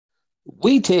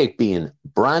We take being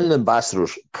brand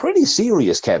ambassadors pretty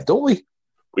serious, Kev, don't we?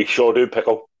 We sure do,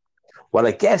 Pickle. Well,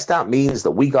 I guess that means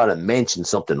that we got to mention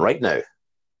something right now.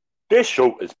 This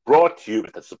show is brought to you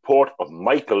with the support of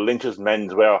Michael Lynch's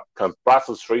Menswear,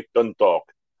 Clonbrassil Street, Dundalk.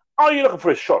 Are you looking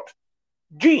for a shirt,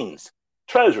 jeans,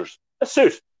 trousers, a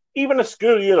suit, even a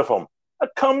school uniform, a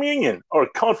communion, or a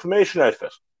confirmation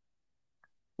outfit?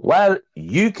 Well,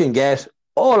 you can get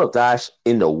all of that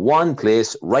in the one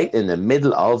place right in the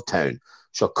middle of town.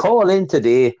 So call in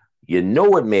today. You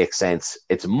know it makes sense.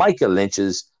 It's Michael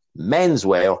Lynch's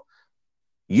Menswear.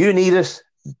 You need it,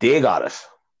 they got it.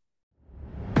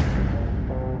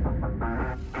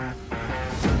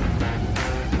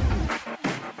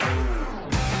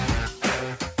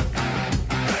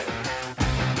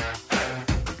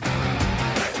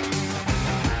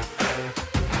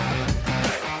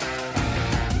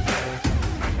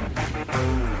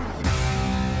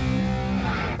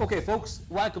 Okay, folks,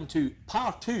 welcome to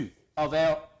part 2 of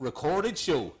our recorded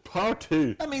show. Part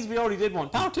 2. That means we already did one.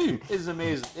 Part 2 is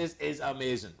amazing. This is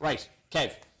amazing. Right,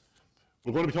 Kev.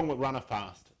 We're going to be talking about Rana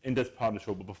Fast in this part of the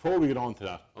show, but before we get on to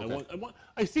that, Okay.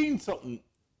 I seen something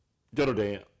the other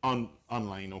day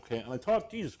online, okay, and I thought,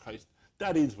 Jesus Christ,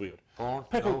 that is weird. Porn?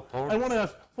 Pickle, No, porn. I want to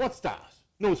ask, what's that?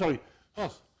 No, sorry.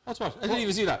 Oh, that's what? I didn't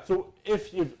even see that. So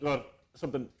if you've got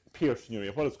something pierced in your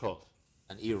ear, what is it called?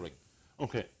 An earring.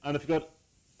 Okay, and if you got,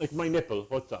 like my nipple,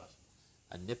 what's that?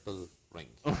 A nipple ring.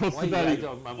 What's Why- the belly? I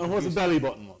don't- I'm And what's the confused. belly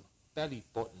button one? Belly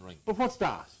button ring. But what's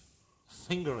that?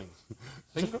 Fingering.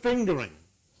 It's a finger ring.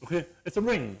 Okay, it's a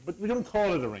ring, but we don't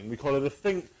call it a ring. We call it a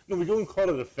thing. No, we don't call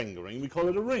it a finger ring. We call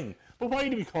it a ring. But why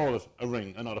do we call it a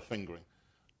ring and not a finger ring?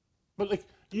 But like,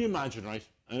 you imagine, right?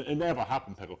 And it never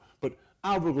happened, Pickle. But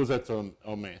Albert goes out to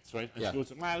our mates, right? And Yeah. she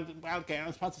goes, well,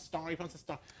 girls, what's the story? What's the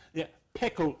story? Yeah,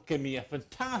 Pickle gave me a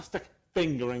fantastic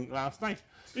fingering last night.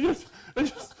 I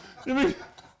mean,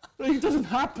 like, it doesn't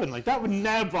happen. Like, that would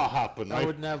never happen, That right?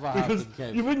 would never because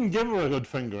happen, Kev. you wouldn't give her a good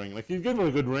fingering. Like, you'd give her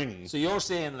a good ring. So you're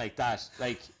saying like that,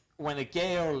 like when a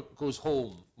girl goes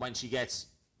home, when she gets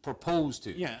proposed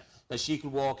to, Yeah. that she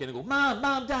could walk in and go,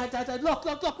 Mom, Dad, look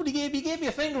what he gave me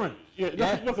a fingering.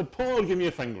 Yeah, look at Paul give me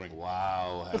a fingering.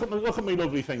 Wow. Look at my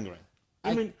lovely fingering.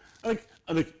 I mean, like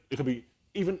it could be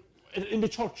even in the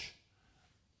church.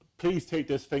 Please take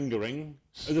this fingering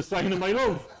as a sign of my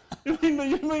love. You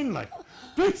mean like,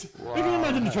 please? I can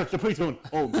imagine the church, the priest going,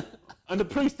 oh, and the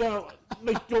priest there,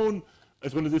 like going, I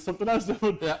was going to do something else.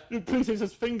 Yeah. Please take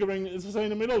this fingering as a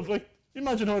sign of my love. Like,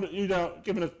 imagine how you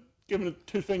giving it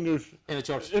 2 fingers In a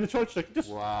church. in a church. Like, just,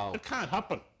 Wow. it can't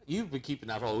happen. You've been keeping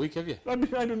that all week, have you? I've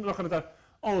been looking at that.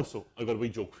 Also, I've got a wee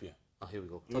joke for you. Oh, here we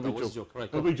go. A That wee was a joke. Right,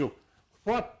 A go. wee joke.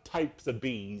 What types of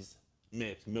bees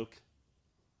make milk?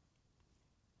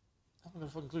 I haven't got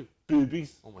a fucking clue.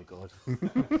 Boobies. Oh my god.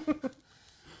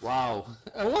 Wow.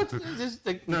 What? This,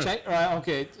 right,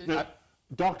 okay.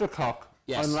 Dr. Cock,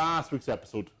 Yes. on last week's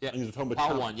episode, Yeah. and you were talking about,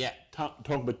 Part 1, yeah.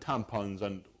 talking about tampons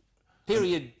and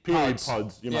Period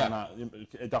pods. Yeah.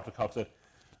 Dr. Cock said.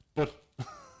 But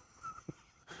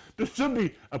there should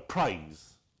be a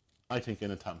prize, I think,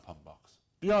 in a tampon box.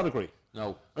 Do you all agree?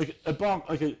 No. Like a box,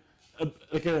 like a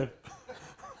like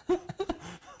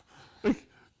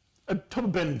a tub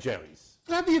of Ben and Jerry's.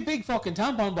 That'd be a big fucking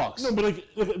tampon box. No, but like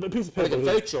a piece of paper. Like a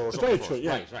voucher or something for voucher, us.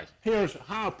 yeah. Right. Here's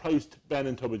half-priced Ben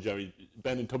and Jerry's.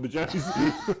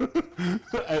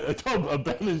 a tub of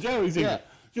Ben and Jerry's. Yeah.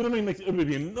 Do you know what I mean? Like, it would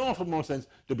be an awful more sense.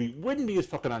 Wouldn't be as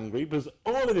fucking angry because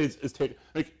all it is take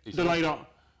like the light on.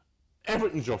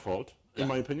 Everything's your fault, in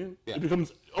my opinion. Yeah. It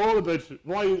becomes all about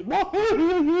why are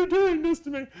you doing this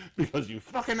to me? Because you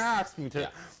fucking asked me to. Yeah.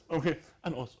 Okay,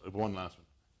 and also one last one.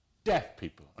 Deaf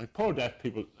people, like poor deaf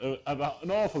people, have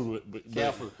an awful.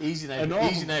 Careful. Easy now. An awful,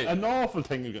 Easy now. An awful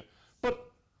thing you get.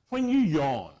 But when you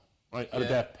yawn, right, at a Yeah.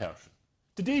 deaf person,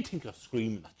 do they think you're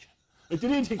screaming at you? Like, do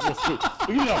they think you're screaming?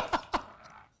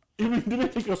 You know, do they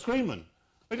think you're screaming?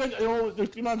 Like, I always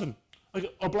like, imagine,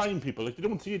 like, or blind people, like, they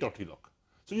don't see a dirty look.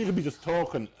 So you could be just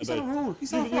talking about. not a rule.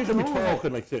 He's not a you could be fucking rule,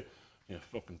 talking like, say, yeah,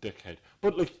 fucking dickhead.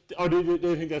 But like, or they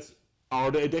think that's, are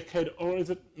they a dickhead, or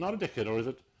is it not a dickhead, or is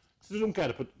it? So they don't get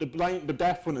it. But the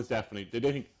deaf one is definitely.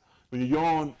 They think when you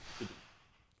yawn,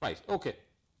 Right, okay.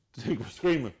 they think we're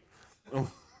screaming. Oh.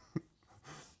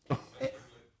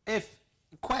 If,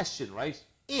 question, right?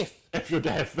 If you're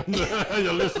deaf and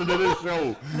you're listening to this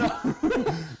show.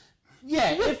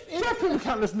 Yeah, if Deaf people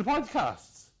can't listen to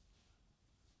podcasts.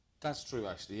 That's true,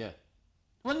 actually, yeah.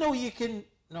 Well, no, you can,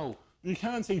 no. You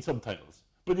can see subtitles,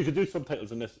 but you could do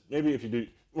subtitles in this. Maybe if you do,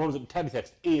 what was it,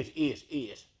 teletext,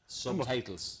 888.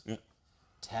 Subtitles. Yeah.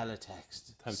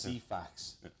 Teletext. Teletext.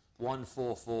 CFAX.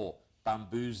 144.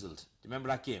 Bamboozled. Do you remember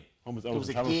that game? What was- that There was was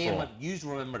a Channel game. 4. You used to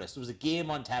remember this. There was a game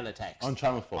on Teletext. On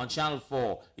Channel 4. On Channel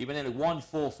 4. You went in at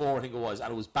 144, I think it was,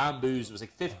 and it was bamboos. It was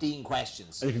like 15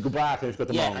 questions. And you can go back and you've got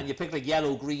them Yeah, on. and you pick like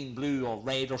yellow, green, blue, or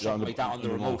red, or something like that on the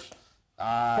remote.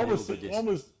 What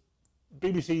was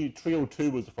BBC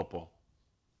 302 was the football?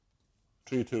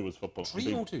 302 was football.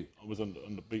 302? It was on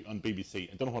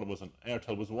BBC. I don't know what it was on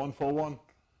Airtel. Was it 141?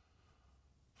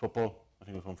 Football? I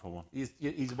think it was 141.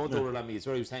 He's about older than me. It's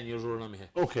where he was 10 years older than me.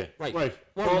 Okay. Right. Right.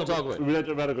 What are we going to talk about?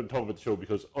 We'd rather go talk about the show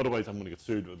because otherwise I'm going to get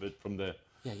sued a bit from the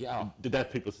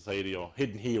Deaf People Society or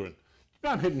Hidden Hearing.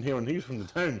 Man, Hidden Hearing, he's from the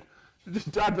town.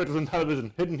 The advert was on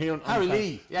television. Hidden Hearing. Harry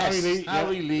Lee. Yes.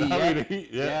 Harry Lee. Harry Lee.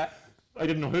 Yeah. I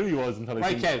didn't know who he was until I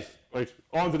Right, seen Kev. Right.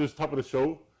 On to the top of the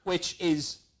show. Which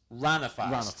is Ranafast.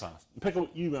 Ranafast. Pick up,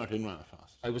 you weren't in Ranafast.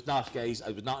 I was not, guys. I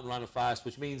was not in Ranafast,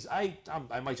 which means I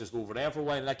might just go over there for a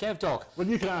while and let Kev talk. Well,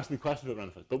 you can ask me questions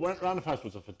about Ranafast, but Ranafast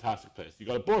was a fantastic place. We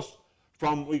got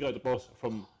the bus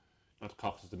from, not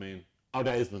Cox's Domain,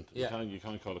 Ardesmond. Yeah. You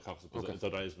can't call it Cox's, but Okay. it's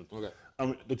Ardesmond. Okay.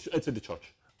 And it's in the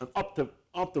church. And up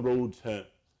the road to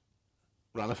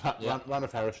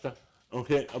Ranafarister,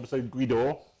 okay, beside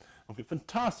Guido. Okay,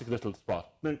 fantastic little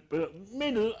spot. Now,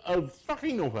 middle of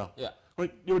fucking nowhere. Yeah.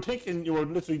 Right, you were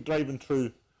literally driving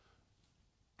through.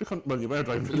 You were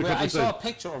driving through. I saw a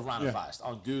picture of Ranafast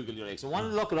on Google. You're like, so I wanted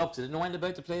to look it up. Didn't know anything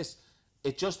about the place.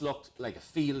 It just looked like a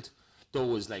field. There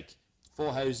was like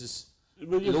 4 houses,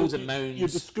 loads of mounds. You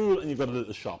have the school and you've got a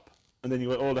little shop, and then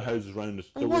you've got all the houses around it.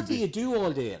 Well, what do you do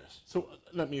all day at it? So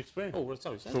let me explain. Oh, well,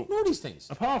 sorry. I don't know these things.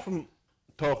 Apart from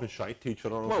talking shite, teach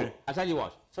other, Well, okay, I'll tell you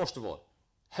what. First of all,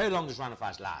 how long does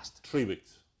Ranafast last? 3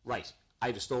 weeks. Right. I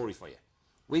have a story for you.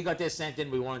 We got this sent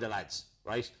in by one of the lads,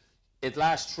 right? It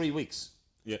lasts 3 weeks.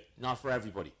 Yeah. Not for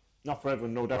everybody. Not for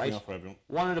everyone. No, definitely Right. not for everyone.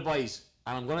 One of the boys,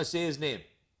 and I'm going to say his name,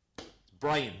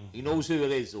 Brian. He knows who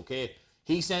it is, okay?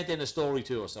 He sent in a story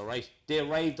to us, all right? They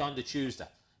arrived on the Tuesday.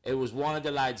 It was one of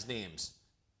the lads' names.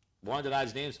 One of the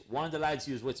lads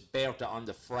he was with Bertha on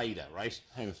the Friday, right?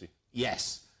 Hennessy.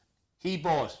 Yes. He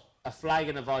bought a flag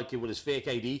and a vodka with his fake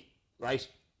ID, right?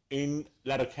 In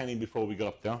Letterkenny before we got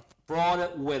up there. Brought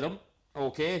it with him,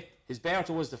 okay? His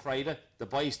Bertha was the Friday. The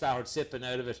boy started sipping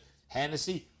out of it.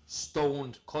 Hennessy,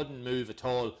 stoned, couldn't move at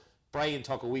all. Brian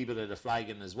took a wee bit of the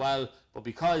flagon as well, but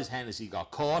because Hennessy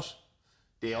got caught,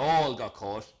 they all got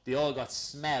caught. They all got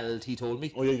smelled, he told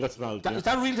me. Oh yeah, you got smelled. Is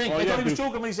that a real thing? Oh, I yeah, thought he was you-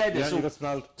 joking when he said this. Yeah, you got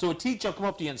smelled. So a teacher come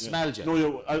up to you and smelled you.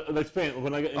 No, I'll explain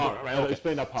when I get. Oh, right, I'll okay.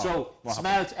 explain that part. So What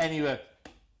happened. smelled anyway.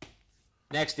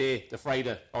 Next day, the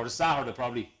Friday or the Saturday,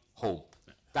 probably home.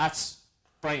 That's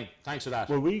Brian. Thanks for that.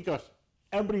 Well, we got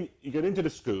everybody. You get into the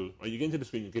school, right? You get into the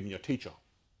school, and you're given your teacher,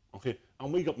 okay?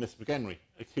 And we got Miss McHenry,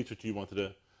 a teacher you wanted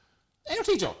to. Your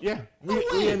teacher. Yeah, No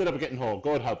we way. ended up getting her.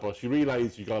 God help us. She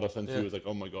realised you got us, and Yeah. she was like,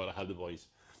 "Oh my God, I had the boys."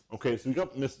 Okay, so we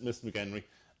got Miss McHenry,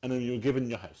 and then you were given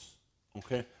your house.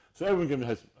 Okay, so everyone given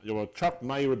your house. You were chopped,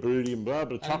 Myra, Broody, and blah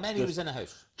blah. How many was in the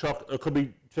house? Chopped. It could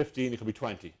be 15. It could be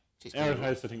 20. Jeez, Our Peter.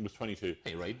 house, I think, was 22.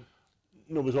 Hey, right.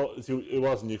 No, it was all. See, it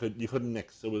wasn't. You couldn't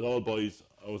mix. It was all boys.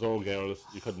 It was all girls.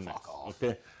 You couldn't mix. off.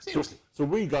 Okay. Seriously? So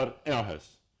we got our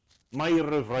house.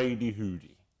 Myra Friday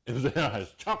Hoodie. It was our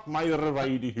house. Chuck Myra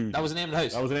Friday Hoodie. That was the name of the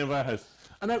house. That was the name of our house.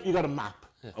 And now you got a map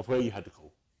of where you had to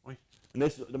go. Right. And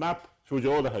the map showed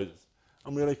you all the houses.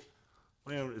 And we were like,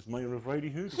 where is Myra Friday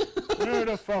Hoodie? Where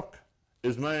the fuck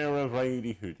is Myra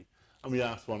Friday Hoodie? And we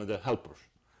asked one of the helpers,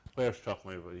 where's Chuck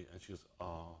Myra Friday? And she goes,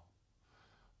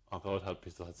 oh God help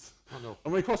you, lads. Oh, no.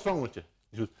 I'm like, what's wrong with you?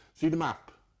 He goes, see the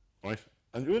map, right?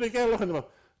 And we're like, yeah, look at the map.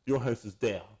 Your house is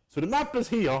there. So the map is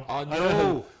here. Oh, and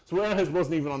no. So our house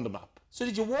wasn't even on the map. So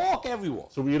did you walk everywhere?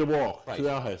 So we had to walk Right. to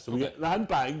our house. So we Okay. had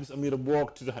bags and we had to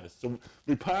walk to the house. So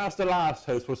we passed the last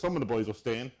house where some of the boys were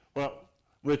staying. Well,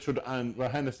 Richard and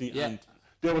Hennessy Yeah. and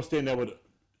they were staying there with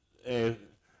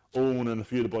Owen and a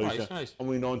few of the boys Right, there. right. And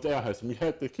we went on to our house and we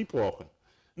had to keep walking.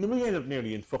 And then we ended up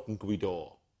nearly in fucking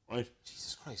Guido, right?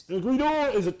 Jesus Christ. Now, Guido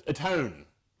is a town,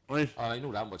 right? Oh, I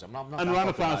know that much. I'm not And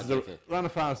that fucking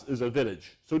Ranafast is a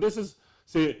village. So this is,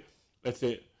 say, let's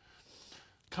say,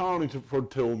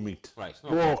 Carlingford to meet. Right,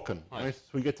 okay. Walking, Right. right? So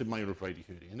we get to Myra Friday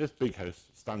Hoodie. And this big house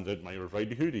stands out Myra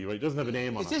Friday Hoodie, right? It doesn't have a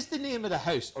name on Is it. this the name of the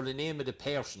house or the name of the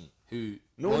person who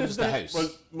No, runs this is the house?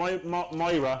 Well,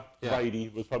 Myra Yeah. Friday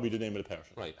was probably the name of the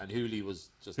person. Right, and Hooley was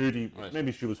just... Hoodie, Right.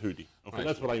 maybe she was Hoodie. Okay, Right.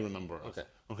 that's what I remember. her as. Okay.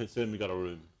 Okay, so then we got a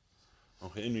room.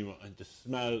 Okay, and the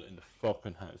smell in the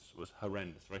fucking house was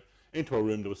horrendous, right? Into a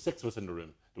room, there was 6 of us in the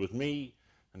room. There was me,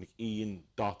 and like Ian,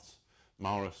 Dots,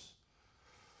 Morris,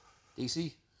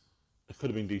 DC? It could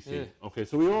have been DC. Yeah. Okay,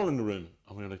 so we were all in the room,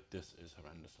 and we were like, this is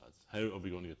horrendous, lads. How are we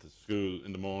going to get to school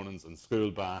in the mornings and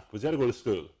school back? Was you had to go to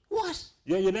school? What?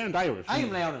 Yeah, you learned Irish. I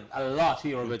am learning a lot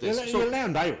here about this. You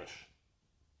learned Irish.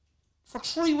 For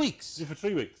 3 weeks. Yeah, for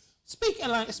 3 weeks. Speak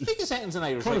a sentence in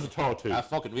Irish. Turn us a tall too.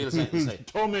 Fucking real sentence.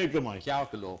 Like. Don't make a mic.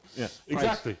 Calculo. Yeah,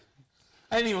 exactly.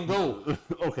 I didn't even go.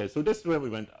 Okay, so this is where we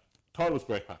went. Thought it was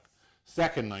great crack.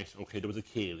 Second night, okay, there was a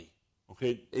Cayley.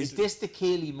 Okay. Is this the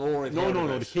Cayley Moore?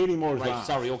 No, the Cayley Moore is right, last.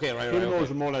 sorry, okay, right. Cayley Moore okay.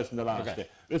 was more or less in the last day.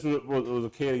 This was a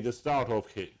Cayley, the start of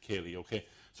Cayley, okay?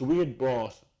 So we had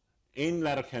bought, in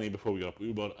Letterkenny before we got up,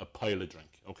 we bought a pile of drink,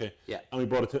 okay? Yeah. And we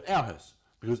brought it to our house,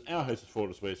 because our house is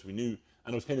furthest away, so we knew,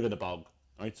 and it was kind of in a bog,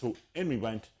 right? So in we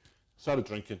went, started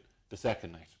drinking the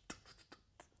second night.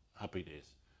 Happy days.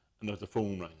 And there was the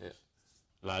phone rings. Yeah.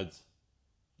 Lads,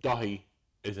 Dahi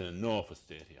is in an awful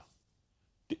state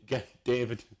here.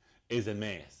 David is a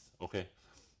mess, okay?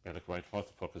 We're like, right, what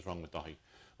the fuck is wrong with Dahi?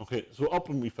 Okay, so up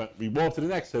and we walked to the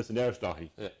next house and there's Dahi,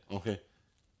 okay?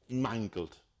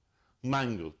 Mangled,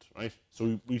 right?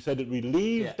 So we said that we'd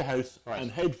leave the house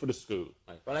and head for the school.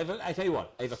 Right. Well, I tell you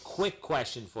what, I have a quick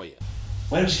question for you.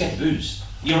 Where did you get the booze?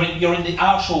 You're in the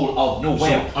arsehole of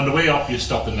nowhere. So on the way up, you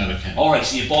stopped in Letterkenny. Alright,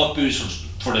 so you bought booze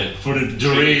for the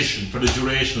duration of the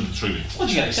 3 weeks. What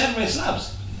did you get? 7 red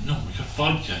slabs? No, we got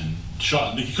vodka and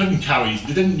shot. Like, you couldn't carry.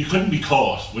 You couldn't be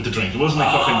caught with the drink. It wasn't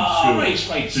like fucking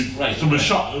school. Right. So it was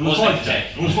shot. It was vodka.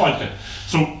 Like It was vodka.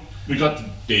 So we got to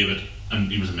David,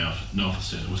 and he was in the office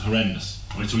state. It was horrendous.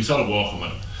 Right, so we started walking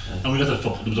with him, and we got to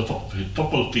there was a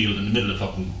football field in the middle of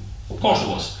fucking. Of course it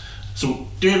was. So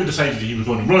David decided that he was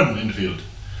going to run in the field,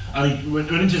 and he went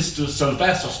into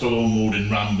Sylvester Stallone mode in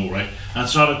Rambo, right, and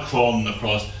started crawling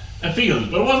across a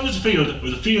field. But it wasn't just a field; it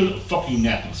was a field of fucking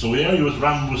nettles. So the area was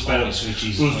Rambo style. It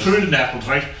was through the nettles,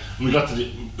 right? And we got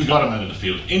him out of the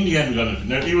field. In the end, we got him.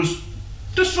 Now he was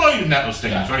destroying nettle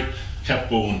stings, right? Kept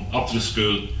going up to the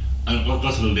school and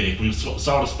got to the lake. We saw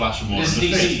the splash of water. This is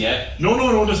DC, yeah?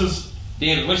 No. This is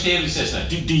David. Which David is this now?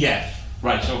 DF.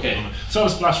 Right. Okay. Saw the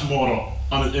splash of water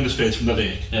in his face from the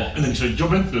lake. Yeah. And then he started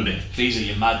jumping into the lake. Please,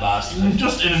 you mad bastard.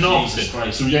 Just in an Jesus state.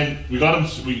 Christ. So then we got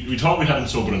him. We thought we had him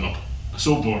sober enough.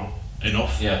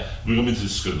 Yeah. We got him into the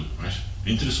school, right?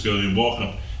 Into the school and walking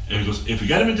up. And he goes, if we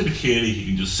get him into the Cayley, he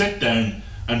can just sit down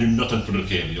and do nothing for the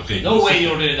Cayley, okay? No way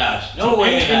you're doing that. No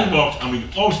way. We walked, and we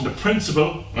obviously the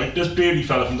principal, right? This beardy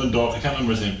fella from Dundalk, I can't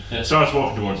remember his name, starts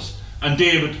walking towards us, and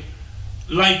David,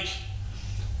 like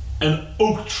an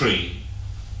oak tree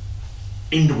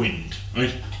in the wind,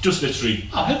 right? Just literally.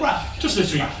 Oh, how graphic. Just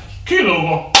literally keel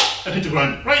over and hit the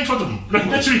ground right in front of him. Like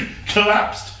literally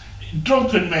collapsed,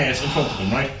 drunken mess in front of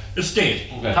him, right? Estate,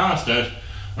 passed out.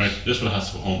 Right, this one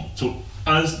has to go home. So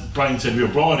as Brian said, we were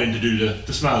brought in to do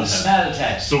the smell test. Smell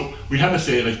test. So we had to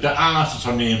say like the ass is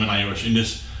her name in Irish in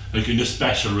this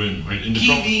special room, right? In the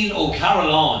Kevin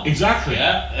O'Carolan. Exactly.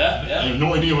 Yeah. I have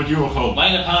no idea what you were called.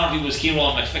 Mine apparently was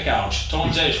Kieran McFickard.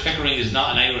 Turns out Pickering is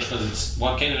not an Irish because it's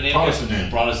what kind of a name? Protestant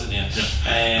name. Protestant name.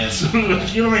 Yeah. So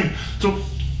like, you know what I mean? So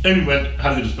anyway,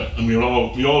 had to do this, and we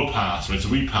all passed, right? So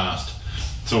we passed.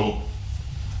 So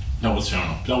that was fair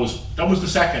enough. That was the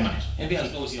second night. Maybe I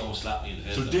was nosy, almost slapped me in the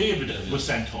face. So David was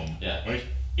sent home, right?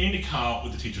 In the car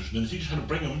with the teachers, and then the teachers had to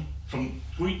bring him from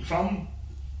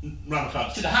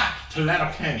Ranafast to the Hack to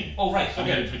Letterkenny. Oh right,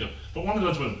 okay. But one of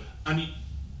those was, and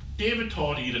David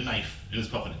thought he had a knife in his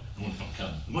pocket. I'm gonna fucking kill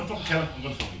him. I'm gonna fucking kill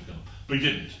him. But he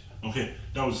didn't. Okay,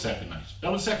 that was the second night. So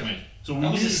that was the second night.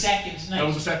 That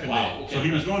was the second day. Okay, so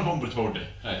he was going home for the third day.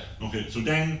 Right. Okay, so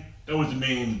then that was the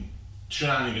main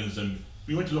shenanigans, and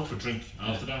we went to look for a drink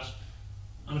after that,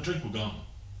 and a drink was gone.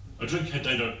 A drink had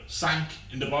either sank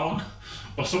in the bog,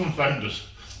 or someone found it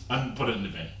and put it in the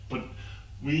bin. But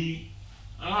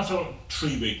after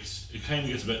 3 weeks, it kind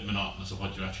of gets a bit monotonous of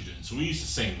what you're actually doing. So we used to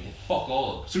sing. Fuck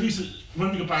all. So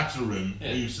when we got back to the room,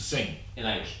 we used to sing. In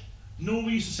Irish? No,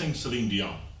 we used to sing Celine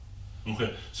Dion.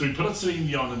 Okay, so we put out Celine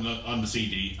Dion on the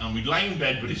CD, and we'd lie in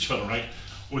bed with each other, right,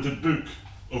 with a book,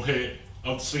 okay,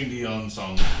 of the Celine Dion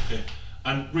song, okay,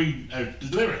 and read out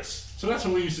the lyrics. So that's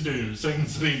what we used to do, sing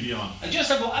Celine Dion. I just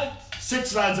have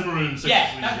 6 lads in a room singing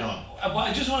Celine Dion.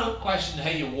 I just want to question how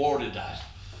you worded that.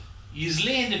 You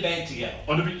lay in the bed together.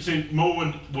 Mo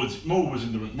was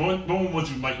in the room. Mo and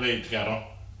Woodsy might lay together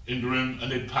in the room,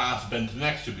 and they'd pass then to the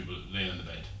next 2 people laying in the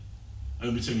bed,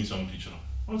 and we'd sing songs to each other.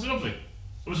 It was lovely.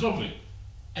 It was lovely.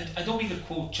 And I don't mean to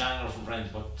quote Chandler from Friends,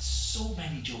 but so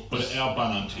many jokes. But our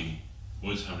Bananty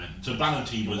was her name. So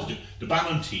Bananty was the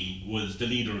Bananty was the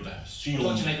leader of the house. I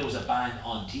thought you meant there was a ban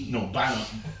on tea. No,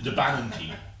 the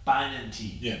Bananty Bannon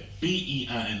tea. Yeah,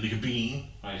 B-E-N, like a bean,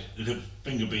 Right. like a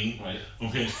finger bean. Right.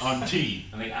 Okay, on tea.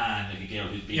 And like Anne, like a girl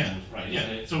who's been Yeah, right. yeah.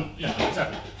 Okay. So yeah,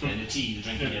 exactly. So, And the tea, the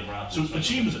drink you get for apples. so but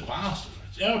she was a bastard.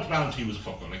 Right? Our Bannon tea was a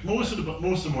fucker. Like most of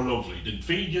them were lovely. They'd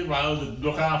feed you well, they'd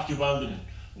look after you well,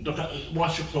 they'd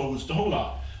wash your clothes, the whole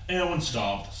lot. Everyone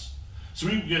starved us. So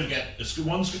we were gonna get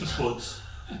one scoop of spuds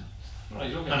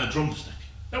Right, okay. and a drumstick.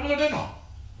 That was our dinner.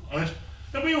 Right?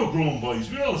 Now we were grown boys,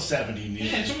 we were all 17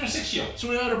 years. Yeah, so we were 6 years. So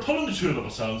we were either pulling the tool of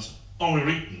ourselves or we were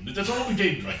eating. That's all we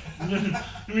did, right?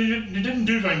 You didn't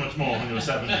do very much more when you were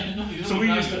 17. No, you So don't we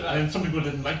know used to, that. and some people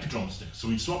didn't like the drumsticks, so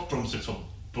we swapped drumsticks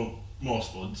for more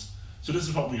spuds. So this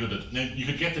is what we could do. Now you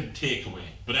could get the takeaway,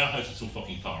 but our house was so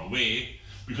fucking far away,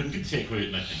 we couldn't get the takeaway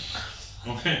at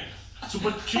nothing. Okay? So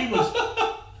but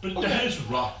the house was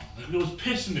rotten. Like, there was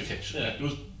piss in the kitchen. Yeah. There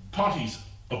was potties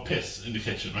of piss in the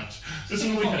kitchen, right? This is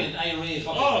Some what we fucking had. IRA,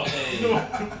 Oh,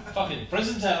 fucking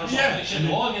prison cell or something. Yeah, Like, shouldn't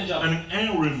have all get a job. and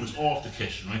our room was off the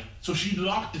kitchen, right? So she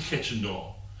locked the kitchen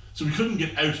door, so we couldn't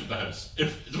get out of the house.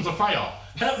 If there was a fire,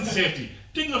 health and safety,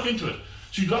 didn't look into it.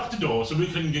 She locked the door so we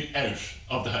couldn't get out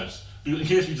of the house, in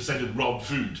case we decided to rob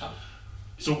food.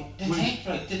 So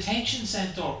Detention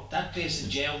centre, that place in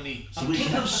Germany. So I'm we-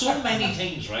 thinking of so many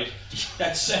things, right?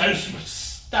 That sound,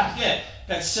 Auschwitz.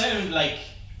 that sound like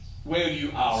where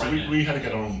you are So right now. we had to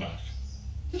get our own back.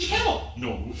 Did you kill him?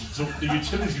 No, so the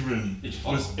utility room Did you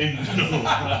fuck was him? in no.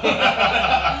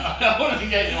 I want to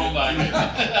get your own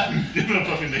back. Give it a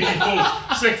fucking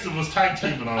name. 6 of us tag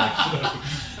teaming on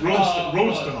it.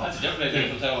 Roasting on That's a it. different idea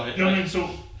from tell You know what I mean? So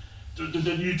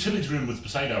the utility room was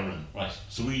beside our room. Right.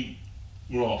 So we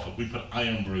were off it. We put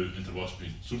iron brew into the washing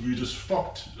machine. So we just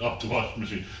fucked up the washing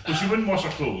machine. But she wouldn't wash her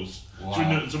clothes.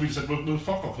 Wow. So we said, we'll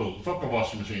fuck our clothes, fuck our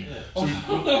washing machine. Yeah.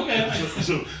 So, Okay.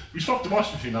 so we fucked the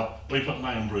washing machine up by putting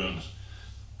iron brew on it.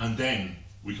 And then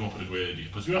we come up with a great idea.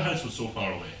 Because your house was so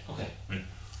far away. Okay. Right?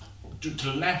 To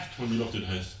the left, when we looked at the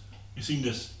house, you seen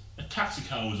this, a taxi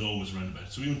car was always around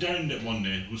about. So we went down that one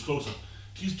day, it was closer.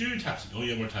 Do you do a taxi? Oh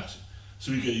yeah, we're a taxi.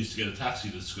 So we used to get a taxi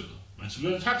to the school. Right? So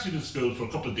we got a taxi to the school for a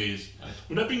couple of days. Right.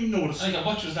 Without being noticed, Like, how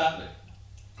much was that like?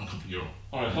 a couple of euro.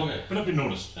 Alright, okay. Without being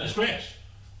noticed. It's great.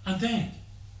 And then,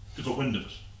 they got wind of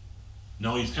it.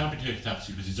 Now he can't be taking a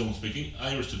taxi because he's only speaking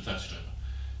Irish to the taxi driver.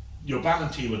 Your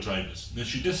Ballantine will drive us. Now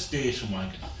she this station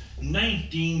wagon.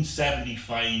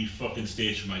 1975 fucking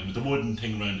station wagon with the wooden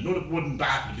thing around it. You know the wooden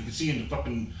back that you can see in the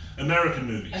fucking American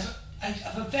movies. I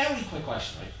have a very quick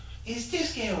question, right? Is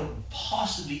this girl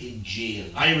possibly in jail?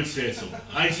 I would say so.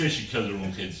 I'd say she killed her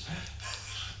own kids.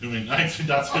 I mean, I'd say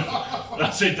that's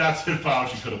how far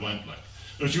she could have went. Like,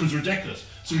 or she was ridiculous.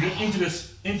 So we get into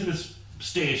this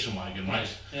station wagon, right?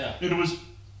 Yeah. Now, there was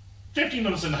 15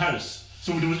 of us in the house,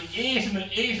 so there was eight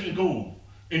to go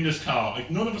in this car.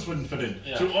 Like none of us wouldn't fit in.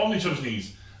 Yeah. So all on each other's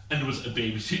knees, and there was a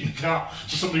baby seat in the car.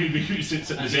 So somebody would be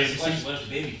sitting in the baby seat. Where's the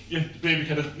baby? Yeah, the baby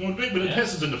had a no, but it Yeah.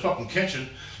 pisses in the fucking kitchen.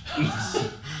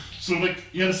 So like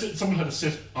you had to sit, someone had to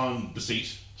sit on the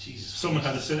seat. Jesus. Someone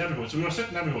had to sit everywhere. So we were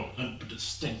sitting everywhere, but the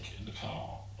stink in the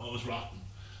car. Oh, it was rotten.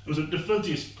 It was the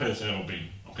filthiest place I've ever been.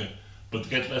 Okay, but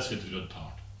let's get to the good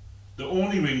part. The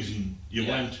only reason you Yeah.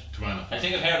 went to I Annapolis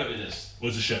think I've heard about this.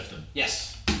 was the shifting.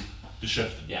 Yes. The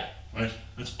shifting. Yeah. Right?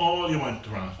 That's all you went to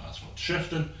Ranafast for.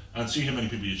 Shifting and see how many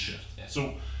people you shift. Yeah.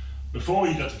 So before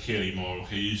you got to Carrymore,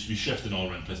 okay, you used to be shifting all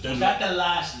around the place. Was that the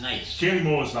last night?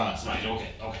 Carrymore was last Right, night.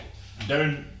 okay.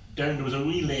 Down there was a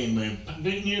wee lane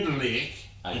near the lake.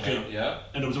 Okay, yeah.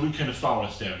 And there was a wee kind of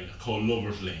forest area called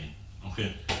Lover's Lane.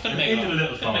 Okay. Couldn't And make into it the up.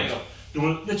 little Couldn't make it forest. up. There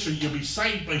were literally you'll be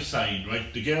side by side,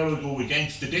 right? The girl will go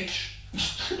against the ditch.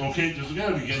 Okay, there's a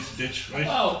girl against the ditch, right?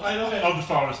 Oh, right, okay. Of the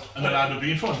forest, and the lad will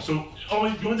be in front. So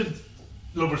always go into the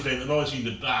Lover's Lane and always see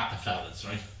the back of fellas,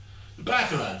 right? The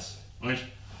back of lads, right?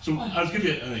 So I'll give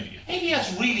you an idea. Maybe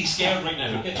that's really scared right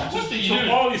now. Okay. What did you So do?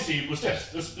 all you see was this.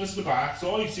 This is the back. So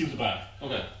all you see was the back.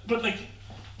 Okay. But like,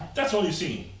 that's all you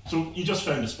seen. So you just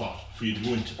found a spot for you to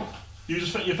go into. You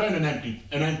found an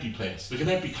empty place, like an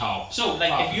empty car. So, like,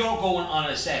 Car. if you're going on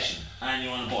a session and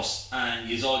you're on a bus and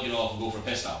you all get off and go for a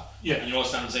piss stop, Yeah. and you're all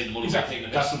standing beside the motorbike Exactly, taking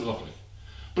a that's piss. what it looked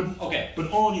like. But Okay.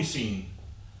 but all you seen,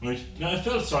 right? Now I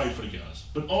felt sorry for the girls,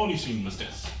 but all you seen was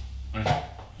this, right?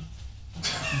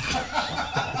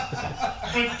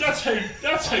 Like,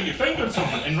 that's how you fingered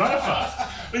someone in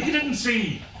Ranafast. Like you didn't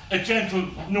see a gentle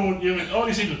all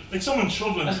you seen was like someone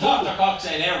shoveling As coal. Dr. Cox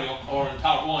said earlier, or in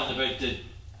part one, about the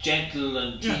gentle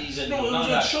and tease and No, it none was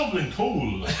of like that. shoveling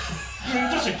coal. Like. I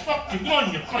mean, just like fucking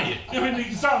on you quiet. I mean,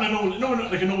 it's not an old, no,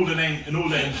 like an old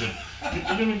engine.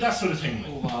 I mean, that sort of thing.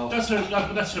 Like. Oh, wow. That's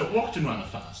how it worked in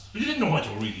Ranafast. But you didn't know what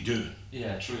you were really doing.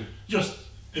 Yeah, true. Just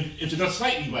if you got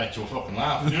slightly wet, you were fucking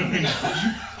laughing. You know what I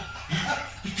mean?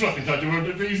 fucking thought they were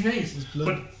the bee's knees.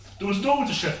 But there was loads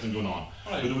of shifting going on.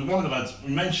 Right. But there was one of the lads,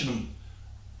 we mentioned him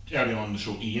earlier on in the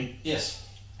show, Ian. Yes.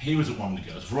 He was at one of the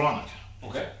girls, Veronica.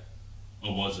 Okay.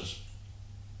 Or was it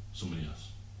somebody else?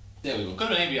 There we go. Good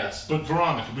name, yes. But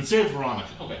Veronica, we'd say Veronica.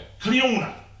 Okay.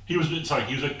 Cleona. He was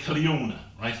at Cleona,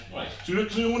 right? Right. So he was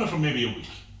at Cleona for maybe a week.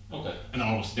 Okay. And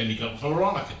then he got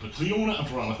Veronica. But Cleona and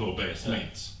Veronica were best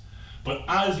mates. But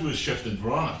as he was shifting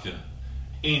Veronica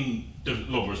in the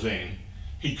Lover's Lane,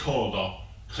 he called up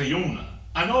Cleona.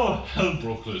 And all hell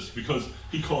broke loose because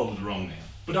he called her the wrong name.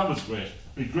 But that was great.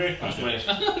 It was great. That was great.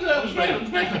 That was great. It was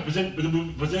great.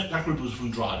 That group was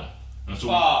from Drogheda. And so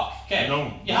okay.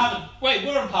 You haven't. Wait,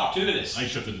 we're in part 2 of this. I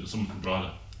shifted it to someone from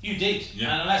Drogheda. You did.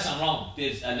 Yeah. And unless I'm wrong,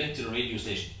 there's a link to the radio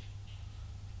station.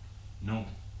 No. Are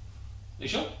you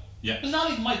sure? Yeah. It's not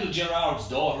like Michael Gerard's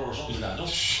daughter or something like that,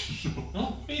 no?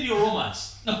 No? Radio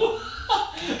Romance? No?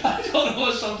 I don't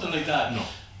know, something like that. No.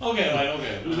 Okay, right,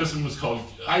 okay. This one was called,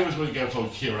 I was with a girl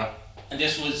called Kira. And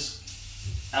this was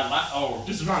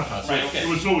This is Manifest. Right, okay. There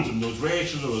was loads of them. There was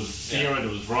Rachel, there was Kira, there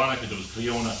was Veronica, there was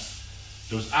Cleona,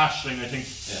 there was Aisling, I think.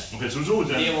 Yeah. Okay, so there was loads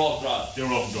of them. They were all Drogheda. They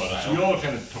were all from Drogheda. Right, So we all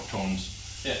kind of took turns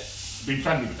Yeah. being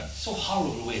friendly with them. So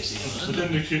horrible way of saying it. So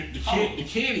then the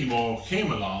Katie Moore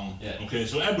came along. Yeah. Okay,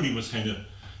 so everybody was kind of,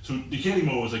 so the Katie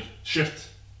Moore was like, shift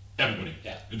everybody.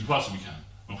 Yeah. If you possibly can.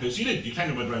 Okay, so you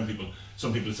kind of went around people.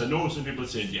 Some people said no, some people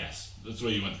said yes. That's the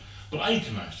way you went. But I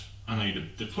came out and I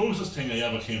did the closest thing I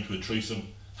ever came to a threesome.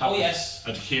 Oh, yes.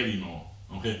 At the Katie Moore.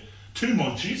 Okay. 2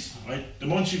 munchies, right? The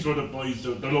munchies were the boys,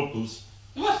 the locals.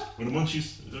 What? Were the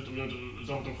munchies, is that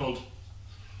what they're called?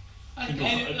 I think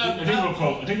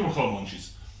they were called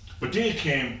munchies. But they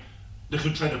came, they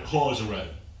could try to cause a row.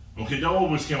 Okay, they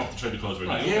always came up to try to cause a row.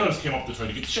 Right, The okay. girls came up to try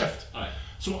to get shift. Right.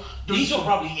 So These were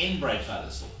probably inbred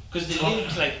fellas though. Because they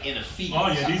lived like in a field.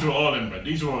 oh yeah, these were all inbred.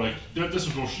 These were all like, this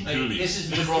was worse than Like, Cooley. this is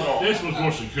my brother. This was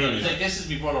worse than Cooley. It's like this is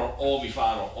my brother or my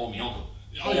father or my uncle.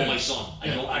 Oh, or yeah. my son. I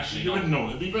don't actually You know. wouldn't know.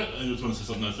 It'd be a bit, I was going to say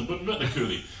something else, but a bit like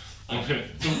Cooley. Okay.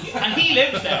 So, And he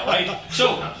lives there, right?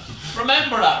 So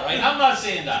remember that, right? I'm not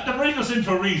saying that. they bring us in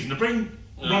for a reason. They bring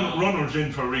runners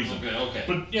in for a reason. Okay.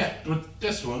 But yeah, but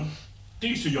this one,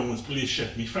 these 2 young ones, will you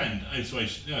shift me friend? I'll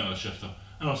shift her.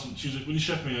 And she was like, will you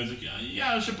shift me? I was like,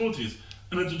 yeah, I'll shift both of you.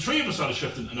 And then the 3 of us started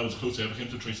shifting, and that was close. I became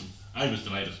to a threesome. I was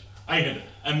delighted. I had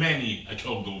many a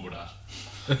tug over that.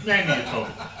 Many a tug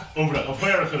over that, of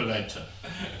where it could have led to.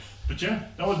 But yeah,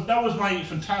 that was my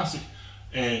fantastic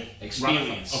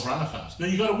experience of Ranafast. Now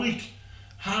you got a week.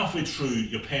 Halfway through,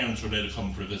 your parents were there to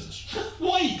come for a visit.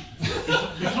 Why?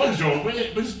 Because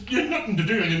you had nothing to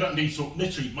do and you had nothing to eat, so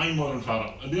literally my mother and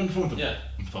father, I'd be on the phone to them. Yeah.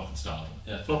 I'm fucking starving.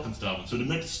 Yeah. Fucking starving. So they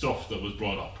made stuff that was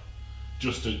brought up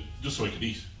just so I could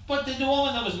eat. But the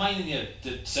woman that was minding you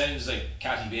that sounds like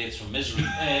Kathy Bates from Misery,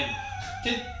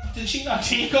 did she not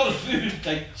take all the food?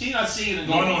 Like, she not see it and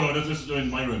go, No, this is in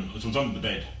my room. So it was under the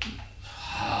bed.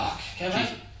 Fuck, Kevin.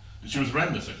 She was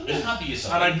horrendous. I'm not happy you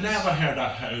saw And I've this. never heard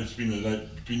that house been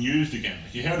used again.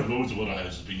 Like, you heard of loads of other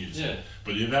houses being used. Yeah.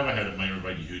 But you've never heard of Myra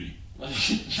Riley Hoodie.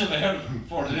 Never heard of it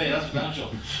before today, that's for damn sure.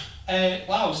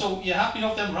 Wow, so you're happy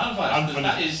enough then I'm Ranfast? finished.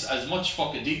 That is as much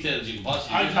fucking detail as you can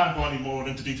possibly I do. can't go any more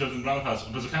into details in Belfast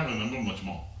because I can't remember much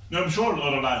more. Now I'm sure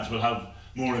other lads will have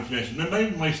more information. Now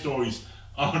maybe my stories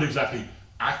aren't exactly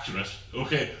accurate,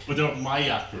 okay, but they're my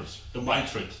accurate, they're my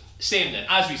truth. Same then,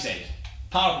 as we said,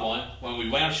 part 1, when we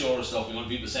weren't sure of stuff, we want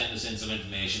people sending us in some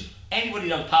information. Anybody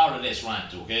that's part of this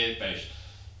rant, okay, about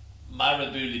Myra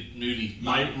Riley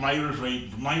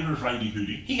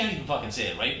Hoodie. he can't even fucking say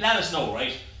it, right? Let us know,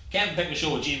 right?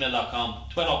 KevinPickershow@gmail.com,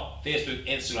 Twitter, Facebook,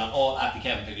 Instagram, all at the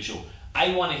Kevin Pickers Show.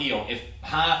 I want to hear if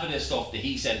half of this stuff that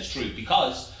he said is true,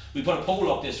 because we put a poll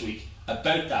up this week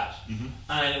about that,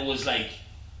 and it was like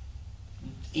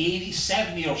 80,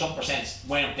 70 or some percent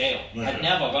weren't there, had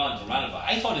never gone to Ranafast.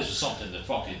 I thought this was something that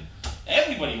fucking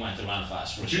everybody went to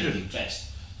Ranafast for a shitting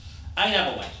fest. I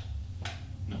never went.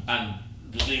 No. And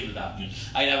just leave it at that. Yeah.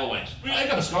 I never went. I mean, I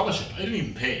got a scholarship. I didn't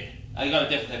even pay. I got a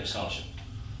different type of scholarship.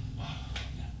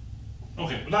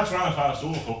 Okay, but that's Ranafast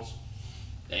over, folks.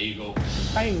 There you go.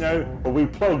 Time now where we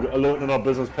plug a lot in our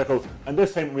business, Pickle, and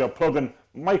this time we are plugging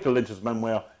Michael Lynch's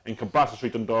memoir in Cambrassa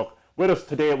Street, Dundalk. With us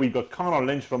today we've got Conor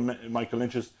Lynch from Michael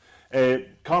Lynch's.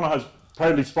 Conor has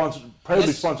proudly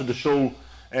sponsored the show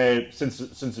since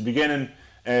the beginning.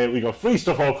 We got free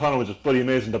stuff all Conor, which is bloody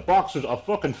amazing. The boxers are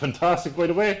fucking fantastic, by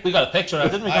the way. We got a picture of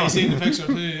that, didn't we? I've seen the picture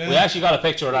too, yeah. We actually got a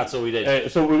picture of that, so we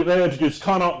did. So we're going to introduce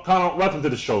Conor. Conor, welcome to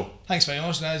the show. Thanks very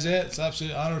much, lads. Yeah, it's an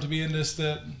absolute honour to be in this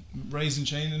Rising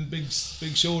Chain and big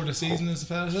show of the season, as the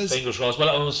fella says. Fingers crossed. Well,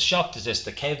 I was shocked at this.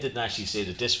 The Kev didn't actually say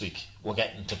that this week we're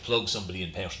getting to plug somebody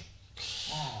in person.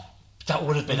 That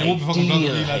would have been They won't be fucking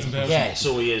ideal. Dundee lads in person. Yeah,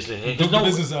 so he is. There's Good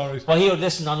business, alright. Well, here,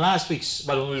 listen, on last week's,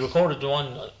 when we recorded one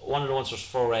of the ones was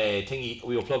for thingy,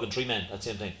 we were plugging 3 men, that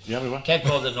same thing. Yeah, we were. Kev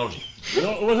called it an orgy.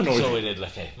 No, it wasn't So orgy. we did,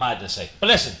 like, madness, eh. But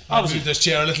listen, I'll obviously, move this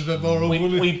chair a little bit more over.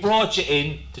 we brought you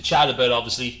in to chat about,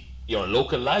 obviously, you're a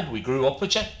local lad, we grew up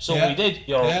with you, so Yeah. we did.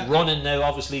 You're Yeah. running now,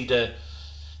 obviously, the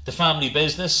family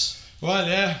business. Well,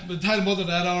 yeah, but tell mother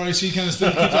that alright. She kind of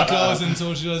still keeps her claws in,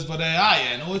 so she does. But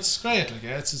yeah, no, it's great. Like,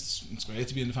 yeah, it's great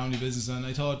to be in the family business. And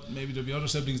I thought maybe there'd be other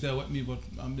siblings there with me, but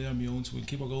I'm there on my own, so we'll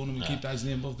keep her going and we'll keep Dad's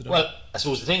name above the door. Well, I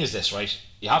suppose the thing is this, right?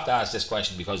 You have to ask this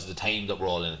question because of the time that we're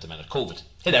all in at the minute. COVID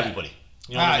hit everybody.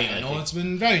 You know what I mean? yeah, I no, think. it's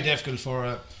been very difficult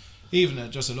for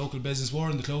even just a local business. We're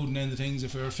in the clothing end of things.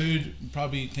 If we were food,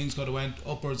 probably things could have went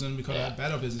upwards and we could have had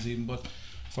better business even. But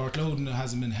for clothing, it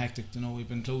hasn't been hectic. You know, we've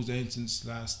been closed down since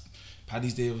last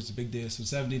Paddy's Day was the big day. So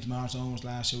 17th March almost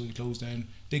last year we closed down.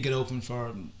 Did get open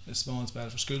for a small spell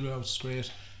for schoolwear, which is great.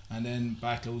 And then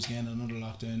back closed again, another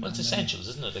lockdown. Well, it's and then- essentials,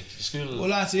 isn't it? Like the school. Well,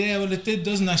 that's it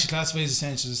doesn't actually classify as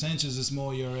essentials. Essentials is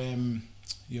more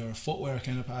your footwear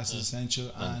kind of passes essential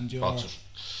and your boxers.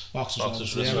 boxers.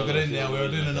 Boxers, Yeah, we wristwear, got in there. We were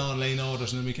yeah, doing yeah. an online order,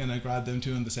 and then we kind of grabbed them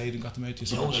two on the side and got them out to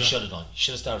you. You know what you should have done? You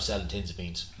should have started selling tins of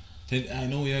beans. I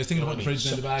know. Yeah, I was thinking about the fridge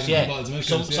in the bag and yeah, the bottles of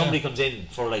milk. somebody comes in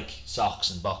for like socks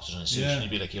and boxers and a suit, Yeah. and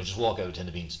you'd be like, "You'll just walk out with 10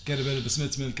 of beans." Get a bit of the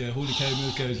Smith's milk, holy cow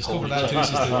milk, just cover Holy that too. cow. She's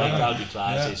still Right, there. that'd be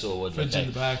classy, so it would, Fridge okay. in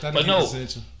the back. That'd But be no,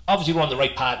 essential. obviously we're on the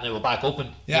right path now. We're back open.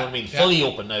 You Yeah, know what I mean? yeah. Fully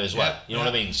open now as well. Yeah, You know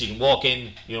what I yeah. mean? So you can walk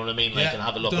in. You know what I mean? Like and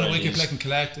have a look done a around. wicked these. click and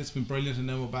collect. It's been brilliant, and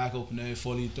then we're back open now,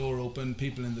 fully door open,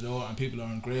 people in the door, and people are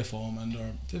in great form, and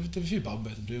they've a few bob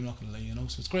about them too. I'm not going to lie, you know.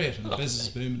 So it's great, and the business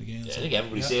is booming again. Yeah, I so, think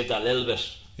everybody yeah. saved that little bit.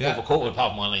 Yeah. Over COVID,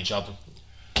 apart from online shopping.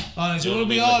 Honestly, You know well, what I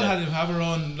we mean? all Like had to have our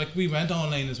own, like we went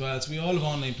online as well, so we all have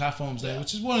online platforms there,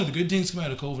 which is one of the good things come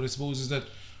out of COVID, I suppose, is that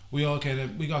we all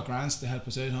we got grants to help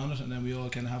us out on it, and then we all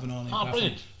kind of have an online platform,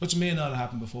 brilliant. which may not have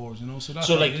happened before, you know, so that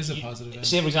So like, is a positive end.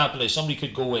 say for example, if somebody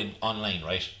could go in online,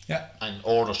 right? Yeah. And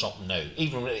order something now,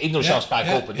 even though Yeah, shops back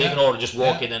yeah, open, they yeah, can order, just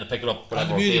walk yeah. in and pick it up, And whatever.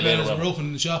 the beauty day about it later, is we're whatever. open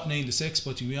in the shop 9 to 6, but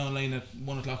you can be online at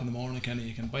 1 o'clock in the morning,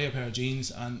 you can buy a pair of jeans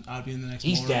and I'll be in the next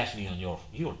He's morning. definitely on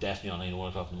you're definitely online at 1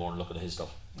 o'clock in the morning looking at his stuff.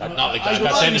 Not like I that. I'm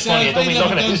not saying it's funny. I don't mean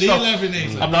looking at his deal stuff. every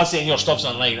night. I'm not saying your stuff's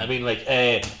online. I mean like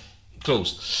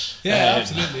clothes. Yeah,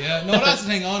 absolutely. Yeah, no, that's the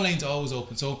thing. Online's always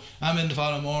open. So I'm in the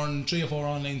following morning, 3 or 4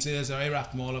 online sales there. I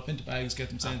wrap them all up into bags, get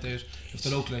them sent out. If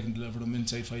they're local, I can deliver them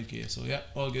inside 5k. So yeah,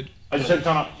 all good. I just said,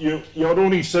 Connor, you're the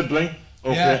only sibling,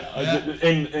 okay, Yeah,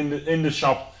 in the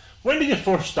shop. When did you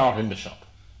first start in the shop?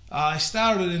 I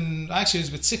started I was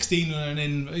about 16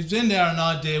 when I was in there an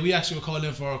odd day. We actually were called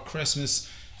in for Christmas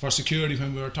for security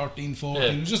when we were 13, 14. Yeah.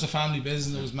 It was just a family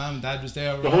business. It was mum and dad was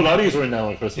there. The whole lot of you were in now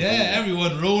on Christmas. Yeah,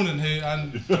 everyone, Ronan,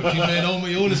 and people may know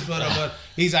my oldest brother, but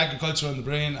he's agriculture on the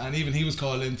brain, and even he was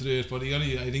called in to do it, but I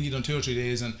think he done 2 or 3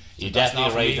 days, and You that's definitely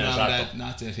not for me, arrived in a Mum, tractor. Dad,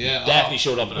 not it, yeah. Definitely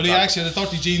showed up in a But he tractor. actually had a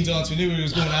 30 jeans on, so we knew he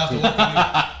was going after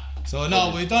work. So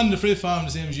no, we done the fruit farm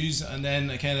the same as you, and then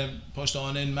I kind of pushed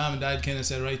on in. Mum and Dad kind of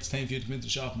said, right, it's time for you to come into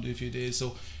the shop and do a few days.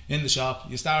 So in the shop,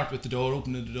 you start with the door,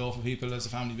 opening the door for people as a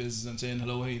family business and saying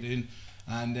hello, how you doing?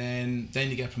 And then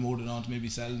you get promoted on to maybe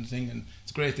selling the thing, and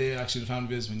it's a great day actually the family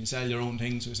business when you sell your own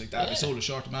things. So it's like that, we sold a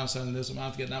shirt, I'm selling this, I'm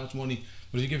after getting that much money,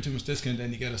 but if you give too much discount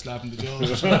then you get a slap in the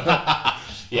jaw.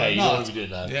 Yeah, you No, don't want to be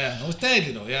doing that. Yeah, it was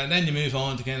deadly though. Yeah, and then you move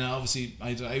on to kind of obviously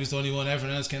I was the only one.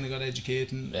 Everyone else kind of got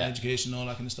education and all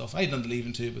that kind of stuff. I had done the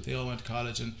leaving too, but they all went to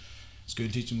college, and school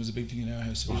teaching was a big thing in our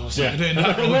house. So we all started doing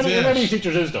that. How many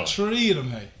teachers is there? 3 of them,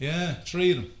 hey. Yeah,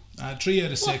 3 of them. 3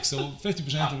 out of 6, so 50% of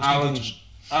them were school teachers.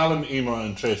 Alan, Emer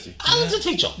and Tracy. Alan's a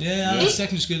teacher. Yeah, Alan's a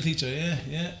secondary school teacher.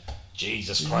 Yeah.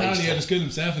 Jesus He's Christ. hardly out of school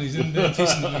himself, and he's in there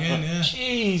teaching them again. Yeah.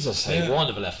 Jesus, hey, Yeah.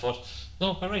 wonderful left foot.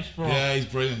 No, all right. Wrong. Yeah, he's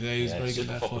brilliant. Yeah, he's Yeah, very he's good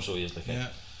super at fucker, that. so he is, like, Yeah.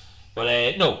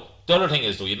 But no, the other thing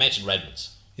is though, you mentioned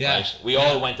Redmonds. Yeah. Right? We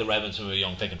all went to Redmonds when we were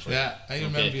young, picking fruit. Yeah, I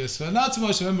remember Okay. you. So not so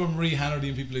much. I remember Marie Hannerty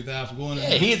and people like that for going. Yeah,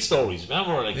 he had stories.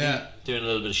 Remember, like Yeah. he doing a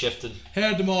little bit of shifting.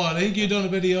 Heard them all. I think you done a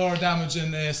bit of your damage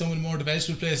in some of the more the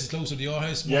vegetable places closer to your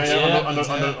house. Yeah,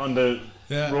 on the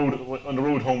Yeah.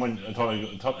 road home when I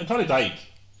thought I died.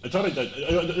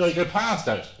 I passed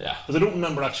out. Yeah. Because I don't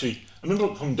remember actually. I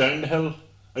remember coming down the hill.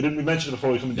 I didn't mention it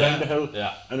before. Coming down the hill.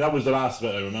 Yeah. And that was the last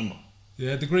bit I remember.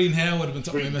 Yeah, the green hair would have been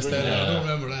something I missed out on. yeah. I don't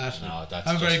remember that. No, that's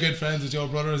I'm very just- good friends with your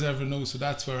brother, as everyone knows, so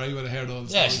that's where I would have heard all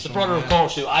the Yes, stories the from, brother yeah. of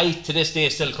course who I to this day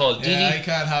still call Didi. Yeah, I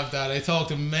can't have that. I talked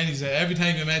to him many times. Every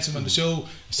time I mention him on the show,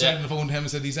 I said Yeah. on the phone to him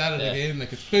and said he's at it Yeah. again.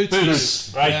 Like it's Boots.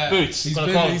 Boots, right? Yeah. Boots. He's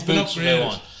Gonna call been, him he's been Boots from now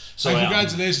upgraded. on. So and yeah.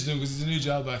 congratulations to him because it's a new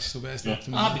job actually. So best luck to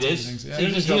him. Happy days. Things, He Yeah,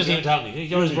 doesn't even tell me.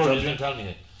 You're his brother. He doesn't tell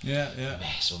me. yeah.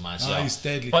 Mess with man. Oh, he's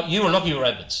deadly. But you were lucky with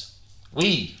Redmonds. Well,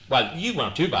 you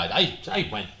weren't too bad. I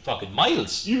went fucking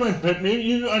miles. You went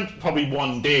probably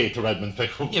one day to Redmond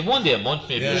Pickup. Yeah, one day a month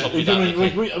maybe or something.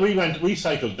 We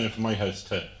cycled now from my house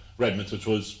to Redmond, which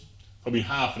was probably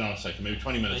half an hour cycle, maybe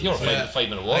 20 minutes. You're a 5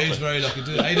 minute walk. I was very lucky.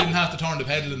 I didn't have to turn the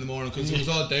pedal in the morning because it was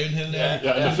all downhill there.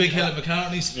 The big hill at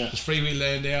McCartney's, there's freewheel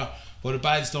down there. But a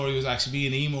bad story was actually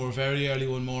being emo very early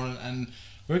one morning, and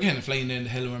we were kind of flying down the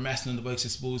hill and we were messing on the bikes, I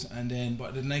suppose, and then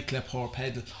but the night clip her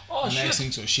pedal. And next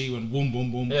thing, so she went boom,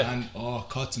 boom, boom, and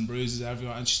cuts and bruises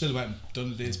everywhere. And she still went and done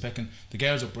the day's picking. The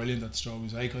girls are brilliant at the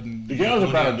strawberries. I couldn't. The girls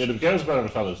are better. The girls are better than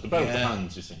the fellas. They're better with the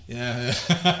hands, you see. Yeah.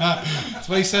 It's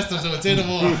my sister, so it's in them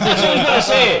all. That's what I was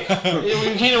going to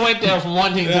say. We kind of went there from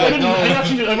one thing to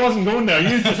I wasn't going there.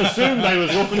 You just assumed I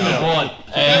was looking there.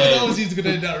 Kevin always used to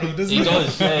go down that road, doesn't he? He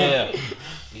does. Yeah.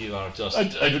 You are just. I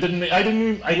didn't. They just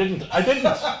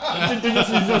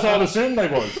all assumed I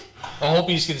was. I hope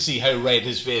you can see how red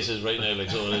his face is right now. Like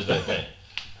so, it is like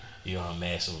you are a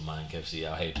mess of a man, Kev.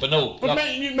 I hate. But no.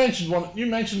 But you mentioned one. You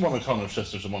mentioned one of Connor's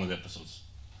sisters in one of the episodes.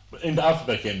 In the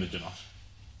alphabet game, did you not?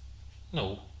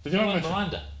 No. Did you not mention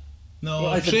Miranda? No,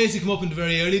 well, Tracy come up in the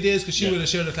very early days because she would have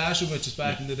shared a classroom with us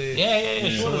back in the day. Yeah.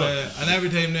 So, and every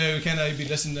time now, I'd be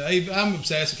listening to. I'm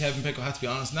obsessed with Kevin Pickle, I have to be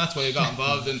honest, and that's why I got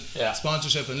involved in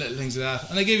sponsorship and little things like that.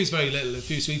 And I gave us very little, a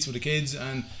few sweets for the kids,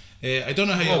 and I don't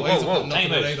know how you wives are putting up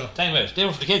with it either. Time out. They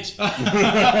were for the kids.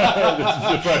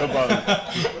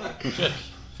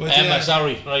 But,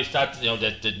 sorry, right? That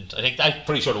that didn't. I think I'm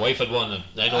pretty sure the wife had one. And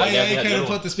I kind of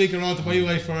put the speaker on to my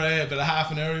wife for about a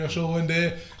half an hour or so one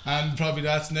day, and probably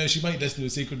that's now she might listen to it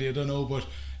secretly. I don't know, but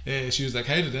she was like,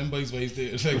 "How did them boys do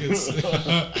it?" Like it's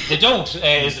they don't.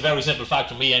 It's a very simple fact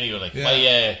for me anyway. Like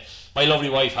my lovely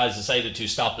wife has decided to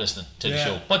stop listening to the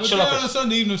show. But shut up. On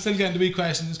Sunday evening, I'm still getting the big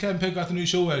question: has Kevin Pick got the new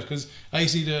show out? Because I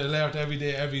see the alert every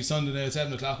day, every Sunday now at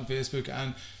 7 o'clock on Facebook,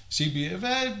 and she'd be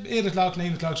 8 o'clock,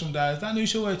 9 o'clock some days. That new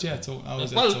show out yet? So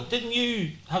didn't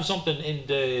you have something in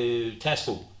the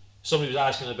Tesco? Somebody was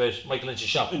asking about Michael Lynch's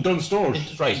shop in Dunn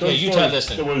Stores. Right? Yeah, you tell this.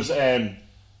 There was in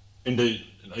the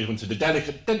I went to the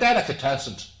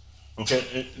delicatessen.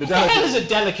 Okay, what the hell is a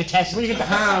delicatessen? Well, you get the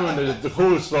ham and the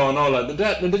coleslaw and all that. The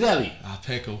deli.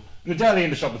 Pickle. The deli in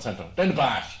the shopping centre. Then the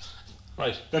back.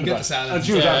 Right. Then get the salad.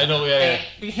 I know.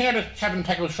 You hear that Kevin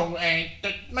Pickle from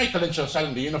that Michael Lynch are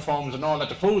selling the uniforms and all that.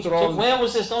 The clothes are all. So where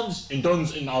was this Dunn's? In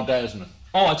Dunn's in Ardesmond.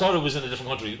 Oh, I thought it was in a different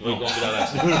country. We're going to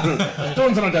that.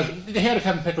 Dunn's in Ardesmond. Did you hear the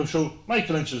Kevin Pickle show?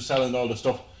 Michael Lynch is selling all the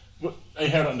stuff. I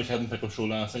heard it on the Kevin Pickle show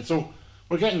last night. So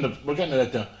we're getting it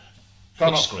out there.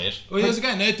 Which is great. Well, you're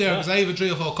getting out there because I have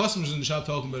 3 or 4 customers in the shop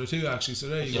talking about it too. Actually, so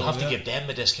there You'll have to give them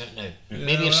a discount now.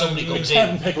 Maybe if somebody comes in.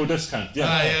 Kevin Pickle discount.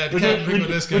 Yeah, the Kevin Pickle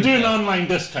discount. We're doing an online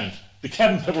discount. The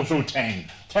Kevin Pickle Show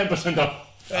 10% off.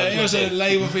 Here's a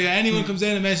live one for you. Anyone comes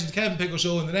in and mentions the Kevin Pickle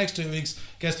Show in the next 2 weeks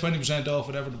gets 20% off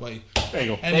whatever to buy. There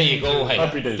you go. There you go.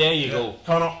 Hey. There you go.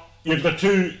 Connor, you've got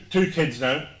two kids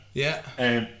now. Yeah.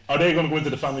 Are they going to go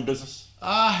into the family business?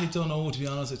 I don't know, to be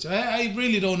honest with you. I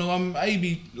really don't know. A lot of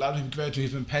people compared to me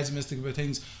have been pessimistic about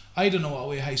things. I don't know what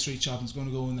way high street shopping is going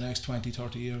to go in the next 20,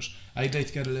 30 years. I'd like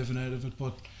to get a living out of it,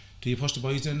 but do you push the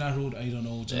boys down that road? I don't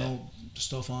know. Do you know the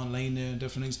stuff online there and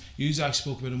different things? You actually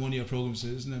spoke about in one of your programs,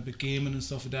 isn't it? About gaming and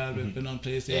stuff like that, about being on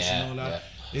PlayStation and all that.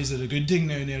 Is it a good thing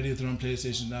now nearly that they're on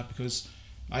PlayStation and that? Because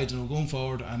I don't know, going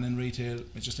forward and in retail,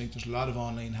 I just think there's a lot of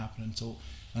online happening. So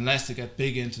unless they get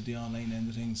big into the online end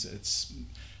of things, it's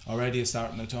already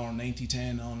starting to turn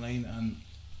 90-10 online, and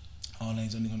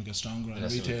online's only going to get stronger, and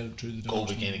retail through the door.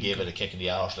 COVID kind of gave it a kick in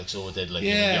the arse, like so it did, like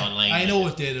the online. I know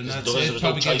it did, and that's it.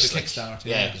 Probably gave it a kickstart.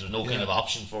 Yeah, because there was no kind of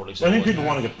option for it. Like, so I think people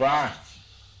want to get back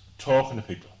talking to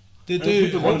people. They do.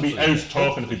 People want to be out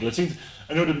talking to people. It seems.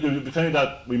 I know the kind of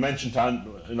that we mentioned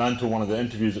in Anto one of the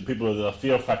interviews that people are the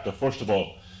fear factor. First of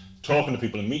all, talking to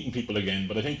people and meeting people again.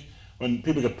 But I think when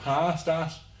people get past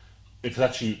that, it's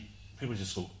actually people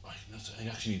just go, I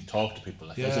actually need to talk to people.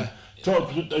 Like,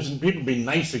 as in people being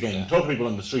nice again, talk to people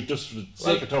on the street just for the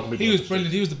sake of talking to people. He was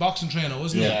brilliant. He was the boxing trainer,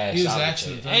 wasn't he? He was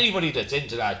excellent. Anybody that's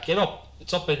into that, get up.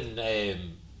 It's up in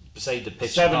beside the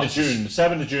pitch.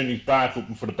 7th of June, he's back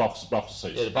open for the box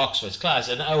size. Yeah, the box size class.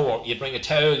 An hour, you bring a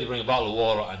towel, you bring a bottle of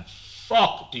water, and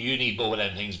fuck, do you need both of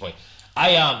them things, boy?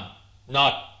 I am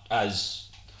not as.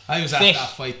 I was at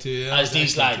that fight too. As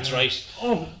these lads, right?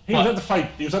 Oh, he was at the fight.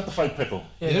 He was at the fight, Pickle.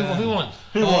 Yeah. Who won?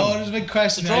 There's a big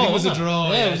question. It was a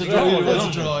draw. Yeah, it was a draw. It was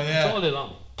a draw. Yeah. All day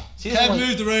long. Kev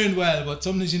moved around well, but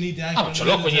sometimes you need the anchor. Oh,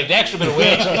 look, when you have the extra bit of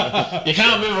weight, you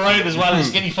can't move around as well as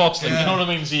skinny fucks. Like, you know what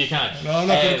I mean? So you can't. No, I'm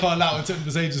not going to call that one sitting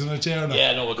beside us in a chair now.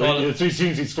 Yeah, no, we'll call it. 3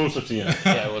 seems he's closer to you.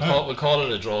 Yeah, we'll call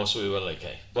it a draw, so we will.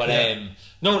 But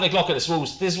no, like, look, I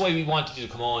suppose this is why we wanted you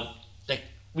to come on. Like,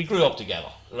 we grew up together,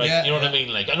 right? Yeah, You know what I yeah.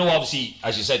 mean? Like, I know obviously,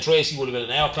 as you said, Tracy would have been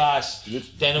in our class.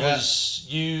 Then it Yeah. was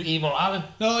you, Emo, Alan.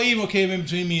 No, Emo came in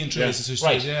between me and Tracy, so she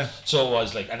Right. did, yeah. So it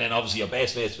was like, and then obviously your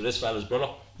best mates with this fella's brother.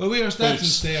 Well, we were steps and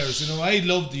Boots. stairs, you know. I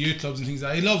loved the youth clubs and things.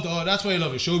 I loved that's why I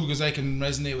love your show, because I can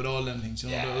resonate with all them things. You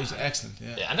know, Yeah. it was excellent.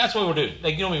 Yeah. Yeah, and that's what we're doing.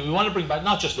 Like, you know what I mean? We want to bring back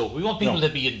not just local. We want people to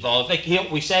be involved. Like here,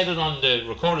 we said it on the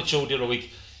recorded show the other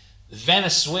week.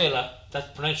 Venezuela,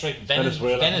 that's pronounced right.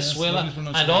 Venezuela. Venezuela, Yes,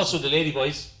 lovely and also the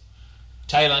Ladyboys,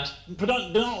 Thailand, But they're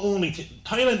not only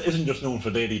Thailand isn't just known for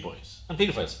lady boys. and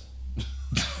paedophiles.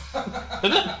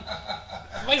 Isn't it?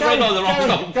 I might write all the wrong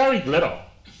stuff. Gary Glitter.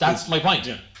 That's my point.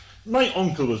 Yeah. My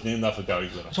uncle was named after Gary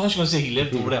Glitter. I thought you were going to say he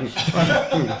lived over there.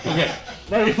 Okay.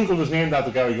 My uncle was named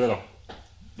after Gary Glitter.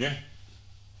 Yeah.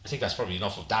 I think that's probably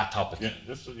enough of that topic. Yeah.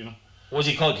 Just you know. What was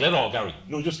he called, Glitter or Gary?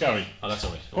 No, just Gary. Oh, that's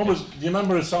all right. What was? Do you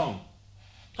remember his song?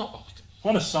 No.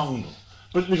 What a song though.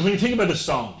 But like, when you think about his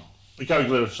song, the Gary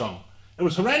Glitter song, it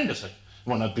was horrendous. Like,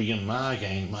 wanna be in my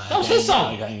gang, my That was gang, his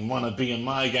song. my gang, wanna be in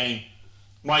my gang,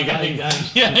 my gang.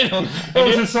 Yeah, I know. That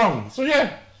was his song. So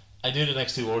yeah. I knew the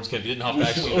next two words, Kev. You didn't have to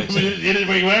actually like, say it.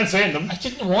 We weren't saying them. I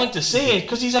didn't want to say it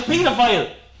because he's a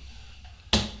paedophile.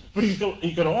 But he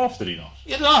got off, did he not?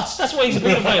 Yeah, lots. That's why he's a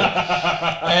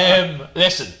paedophile.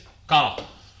 Listen, Connor.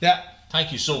 Yeah.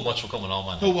 Thank you so much for coming on,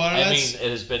 man. No worries. I mean,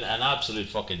 it has been an absolute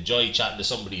fucking joy chatting to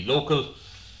somebody local.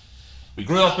 We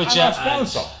grew up with And you.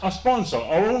 our sponsor,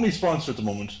 our only sponsor at the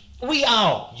moment. We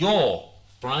are your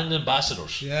brand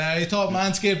ambassadors. Yeah, I thought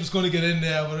Manscaped was going to get in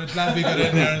there, but I'm glad we got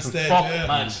in there instead. Fuck Yeah.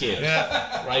 Manscaped.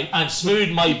 Yeah. Right? And smooth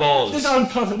my balls. This on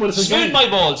contact with us Smooth again. my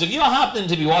balls. If you're happening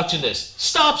to be watching this,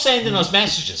 stop sending us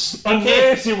messages. Okay?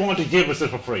 Unless you want to give us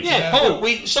it for free. Yeah, Yeah. oh,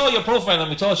 we saw your profile and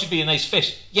we thought you'd be a nice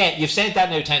fit. Yeah, you've said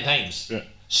that now 10 times. Yeah.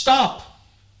 Stop.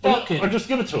 Fucking. Or just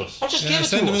give it to us. Or just Yeah, give it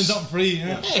send to them in us. something free.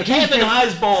 Yeah. Yeah, Kevin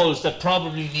has balls that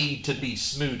probably need to be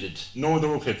smoothed. No,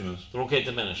 they're okay to us. They're okay at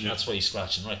the minute. That's why he's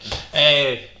scratching, right?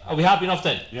 Are we happy enough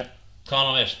then? Yeah.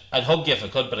 Connor, mate. I'd hug you if I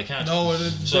could, but I can't. No,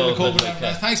 So, cool. but,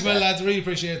 like, Thanks, well, lads. I really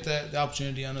appreciate the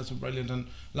opportunity, and it's been brilliant. And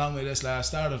long way this last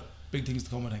start of big things to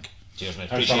come, I think. Cheers, mate.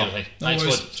 Thanks, Appreciate it, Connor. mate. No Thanks,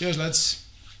 worries. bud. Cheers, lads.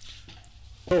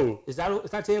 Oh, Is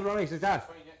that table alright? Is that?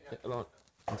 Yeah.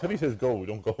 until he says go, we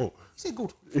don't go. He said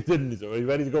good. He didn't. He said, are you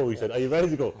ready to go? He said, are you ready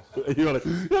to go? You're like,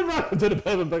 you're right to the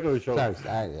Bevan Becker show.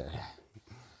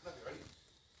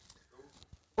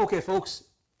 Okay, folks,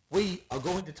 we are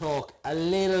going to talk a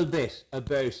little bit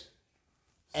about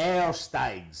air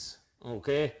stags.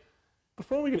 Okay?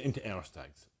 Before we get into air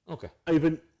stags, Okay.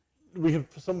 we have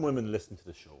some women listen to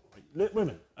the show. Right?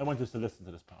 Women, I want us to listen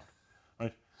to this part.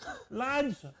 Right?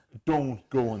 Lads don't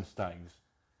go on stags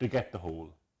to get the hole.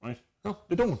 Right? No.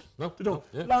 They don't. No. They don't.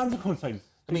 No, yeah. Lads go on stags.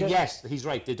 I mean, yes, he's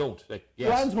right. They don't. Like, yes.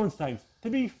 Lads go on stags to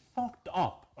be fucked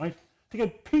up. Right? To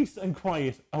get peace and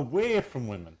quiet away from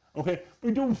women. Okay?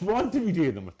 We don't want to be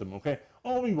dealing with them. Okay?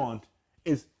 All we want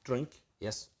is drink,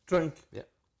 Yes. drink, Yeah.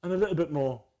 and a little bit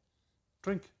more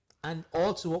drink. And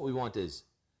also, what we want is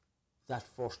that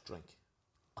first drink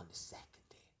on the second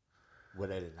day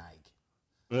without a nag.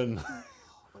 Then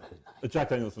Without a nag. a Jack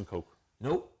Daniels and Coke.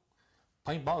 No.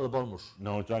 Pint bottle of Bulmers.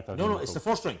 No, Jack Daniels. No, and it's the Coke.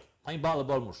 first drink. Pint bottle of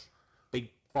Bulmers. Big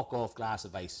fuck off glass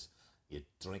of ice. You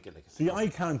drink it like a See, I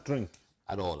can't drink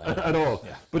at all. at all.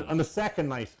 But on the second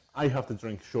night, I have to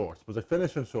drink shorts because I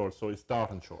finish in shorts, so I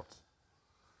start in shorts,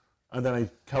 and then I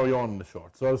carry on in the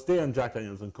shorts. So I'll stay on Jack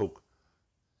Daniels and Coke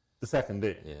the second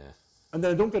day, Yeah. and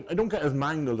then I don't get as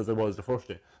mangled as I was the first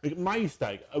day. Like my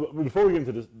stag, before we get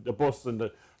into the bus and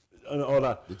all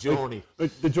that, The journey.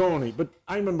 like the journey. But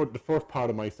I remember the first part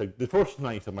of my stag, the first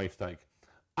night of my stag,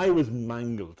 I was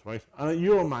mangled, right? And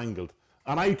you were mangled,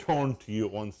 and I turned to you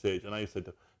at one stage and I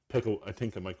said, "Pickle, I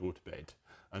think I might go to bed."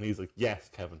 And he's like, "Yes,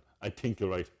 Kevin, I think you're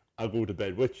right. I'll go to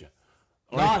bed with you."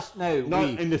 Not now. Not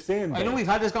we, in the same I bed. know we've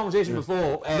had this conversation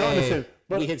before. Not in the same,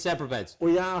 but- we had separate beds.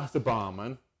 We asked the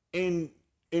barman in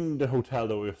the hotel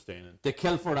that we were staying in, The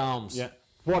Kilford Arms. yeah,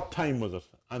 what time was it?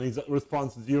 And his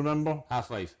response is, "Do you remember?"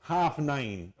 5:30.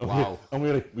 9:30. Okay. Wow. And we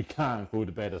were like, we can't go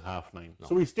to bed at 9:30.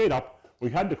 So we stayed up, we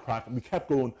had the crack, and we kept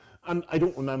going. And I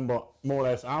don't remember more or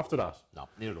less after that. No,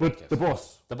 neither do I, But Kev. the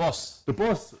bus. The bus. The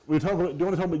bus, we talk about, do you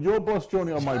want to talk about your bus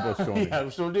journey or my bus journey? Yeah,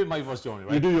 so we'll do my bus journey,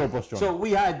 right? You do your bus journey. So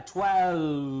we had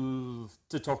 12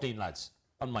 to 13 lads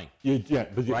on mine. Yeah,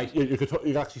 but Right. you could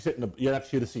you actually sit in the, you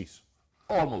actually had a seat.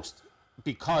 Almost.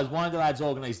 Because one of the lads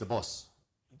organised the bus.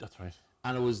 That's right.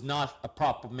 And it was not a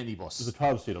proper minibus. It was a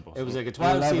 12-seater bus. It was like a An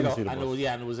 12-seater, 11-seater and bus. it was,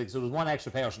 yeah, and it was like, so there was one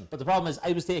extra person. But the problem is,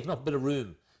 I was taking up a bit of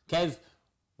room. Kev,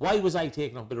 why was I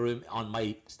taking up a bit of room on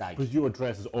my stag? Because you were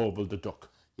dressed as Orville the Duck.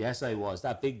 Yes, I was.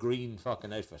 That big green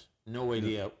fucking outfit. No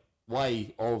idea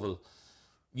why Orville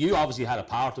You obviously had a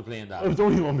part to play in I that. was the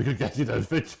only one we could get you that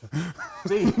fit.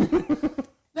 See?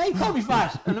 Now you call me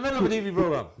fat in the middle of a TV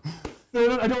programme.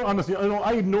 No, I don't honestly.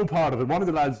 I had no part of it. One of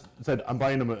the lads said, "I'm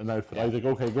buying him an outfit." I was like,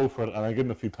 "Okay, go for it," and I gave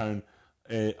him a few pound,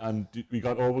 and we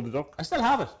got Orville the Duck I still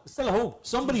have it. It's still at home.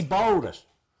 Somebody borrowed it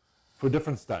for a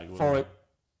different stag. wasn't for it? it.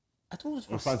 I thought it was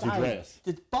for Or fancy style. dress.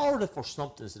 They borrowed it for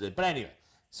something today. But anyway,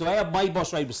 so I had my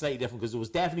bus ride was slightly different because there was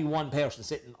definitely one person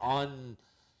sitting on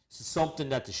something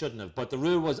that they shouldn't have. But the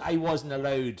rule was I wasn't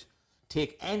allowed to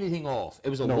take anything off. It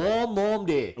was a warm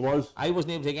day. It was. I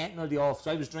wasn't able to take anything of the off,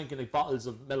 so I was drinking like bottles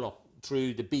of Miller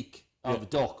through the beak of the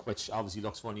duck, which obviously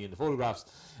looks funny in the photographs.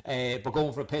 But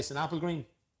going for a piss in Apple Green,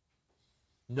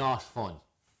 not fun.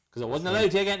 Because I wasn't allowed to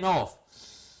take anything off.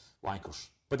 Wankers.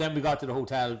 But then we got to the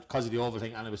hotel because of the Oval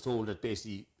thing, and I was told that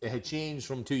basically it had changed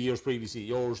from 2 years previously.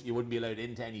 You wouldn't be allowed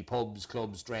into any pubs,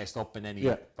 clubs, dressed up in any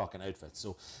fucking outfits.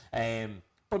 So,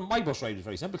 but my bus ride was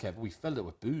very simple, Kev. We filled it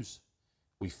with booze.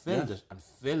 We filled it and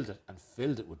filled it and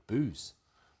filled it with booze.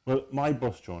 Well, my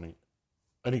bus journey,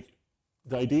 I think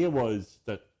the idea was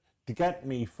that to get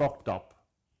me fucked up,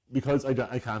 because I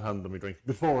can't handle my drink,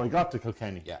 before I got to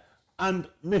Kilkenny. Yeah. And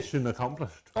mission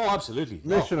accomplished. Oh, absolutely.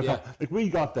 Mission No, accomplished. Like, we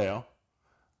got there,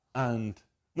 and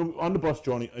on the bus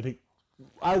journey, I think,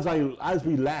 as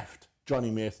we left Johnny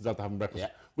Mason's after having breakfast,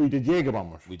 we did Jaeger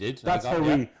bombers. We did. That's how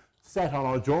we set on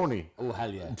our journey. Oh,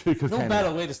 hell yeah. To Kilkenny. No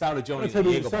better way to start a journey That's how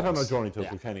than we Jaeger set on our bombs. journey to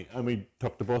Kilkenny, and we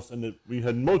took the bus, and we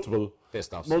had multiple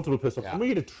Piss-offs. piss-offs. Yeah. And we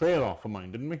had a trail off of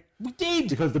mine, didn't we? We did.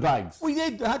 Because the bags. We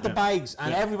did. They had the bags,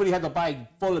 and everybody had the bag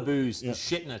full of booze,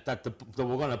 shitting it that they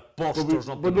were going to bust or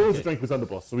something. But loads like of drink was on the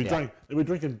bus, so we were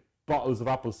drinking bottles of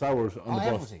apple sours on the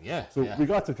bus. everything, yeah, So yeah. we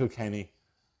got to Kilkenny,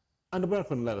 and they weren't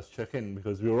going to let us check in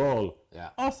because we were all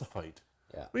ossified.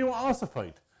 Yeah. We were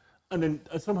ossified. And then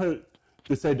somehow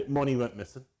they said money went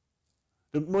missing.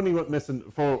 The money went missing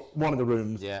for one of the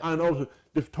rooms. Yeah. And also,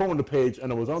 they've torn the page,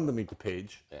 and I was underneath the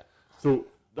page. Yeah. So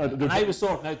And I was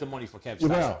sorting out the money for Kev's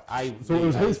yeah. So it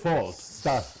was his fault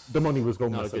that the money was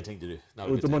going Not a missing. good thing to do. Not a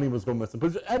It was good the thing. money was going missing.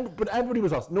 But everybody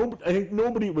was us. I think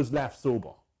nobody was left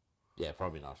sober. Yeah,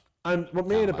 probably not. And what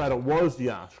made it better was the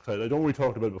ash cloud. I know we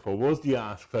talked about it before. Was the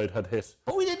ash cloud had hit.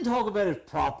 But we didn't talk about it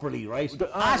properly, right?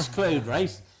 Ash Cloud,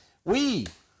 right? We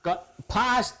got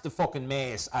past the fucking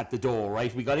mace at the door,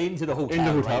 right? We got into the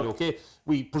hotel, right? Okay.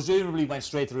 We presumably went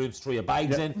straight to the rooms, threw your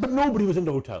bags in. But nobody was in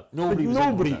the hotel. Nobody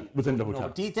was in the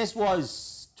hotel. No, this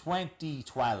was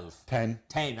 2012. 10.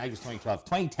 I was 2012.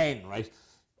 2010, right?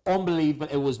 Unbelievable.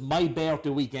 It was my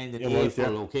birthday weekend in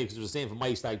April, okay? Because it was the same for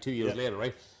my stag 2 years later,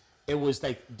 right? It was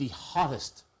like the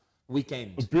hottest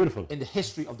weekend. It was beautiful. In the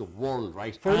history of the world,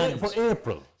 right? For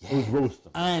April, it was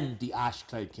roasting. And the ash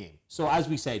cloud came. So as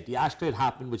we said, the ash cloud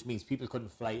happened, which means people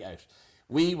couldn't fly out.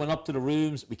 We went up to the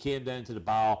rooms, we came down to the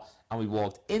bar, and we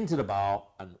walked into the bar,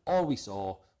 and all we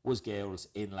saw was girls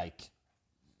in like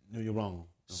No, you're wrong.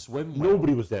 swimwear.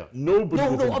 Nobody was there. Nobody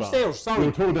was in the bar. Upstairs, sorry. We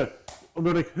were told that. We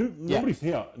were like, who? Nobody's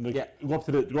here. And like, go up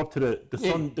to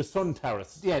the sun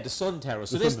terrace. Yeah, the Sun Terrace.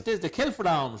 So this the Kilford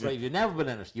Arms, right? If you've never been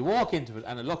in it, you walk into it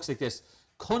and it looks like this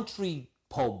country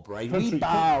pub, right? Wee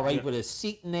bar, right, with a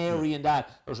seating area and that.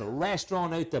 There's a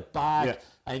restaurant out the back,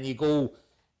 and you go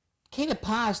kind of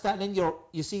past that, and then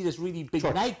you see this really big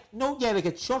like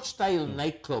a church style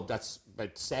nightclub that's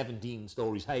about 17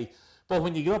 stories high. But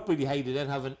when you get up really high, they then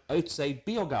have an outside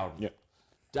beer garden. Yeah.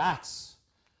 That's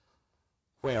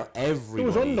where everybody. There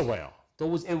was underwear.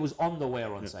 It was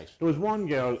underwear on site. There was one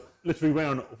girl literally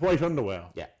wearing white underwear.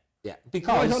 Yeah,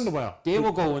 because White underwear. they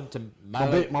were going to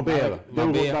Marbella. Marbella.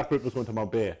 That group was going to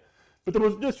Marbella. But there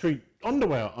was literally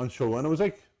underwear on show, and I was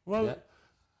like, well,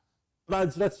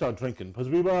 lads, let's start drinking, because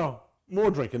we were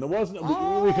more drinking. There wasn't,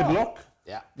 we could look.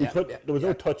 Yeah, There was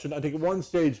no touching. I think at one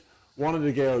stage, one of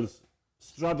the girls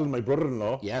straddled my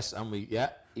brother-in-law. Yes, and he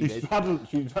did.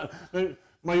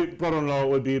 My brother-in-law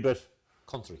would be a bit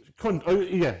Country.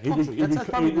 yeah, That's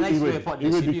probably the nice way of putting it.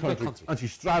 He would He'd be be a bit country. country. And she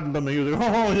straddled him, and he was like,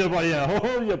 oh, you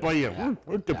boy, yeah.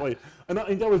 And I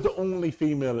think that was the only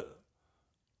female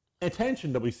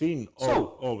attention that we seen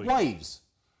all week. Wives,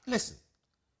 listen.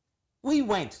 We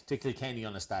went to Kilkenny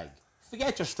on a stag.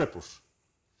 Forget your strippers.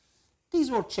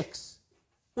 These were chicks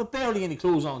with barely any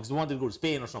clothes on because they wanted to go to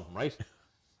Spain or something, right?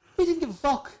 We didn't give a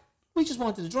fuck. We just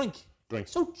wanted to drink.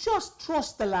 So just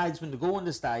trust the lads when they go on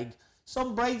the stag.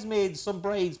 Some bridesmaids, some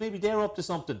brides, maybe they're up to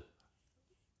something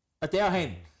at their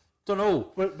hand. Don't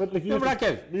know. But like you have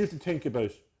to think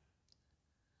about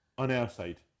on our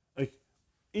side, like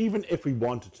even if we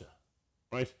wanted to,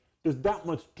 right? There's that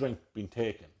much drink being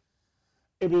taken.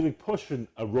 It'd be like pushing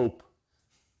a rope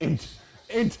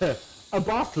into a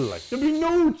bottle. Like there'd be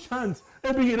no chance.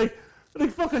 It'd be like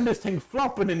like fucking this thing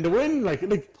flopping in the wind, like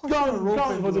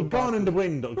gone, was it gone in the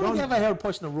wind? Have you ever heard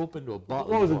pushing a rope into a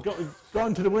bottle? What was it?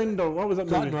 Gone to the wind, or what was that?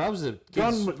 Gone, movie? no, that was a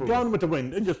Gone with the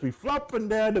wind. It'd just be flopping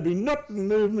there. There'd be nothing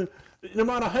moving. No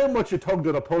matter how much you tugged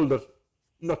it or pulled it,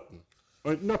 nothing.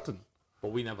 Right, nothing.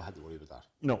 But we never had to worry about that.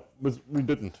 No, we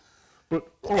didn't. But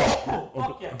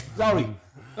Okay. Sorry.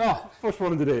 Oh. first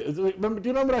one of the day. Do you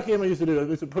remember that game I used to do? I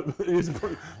used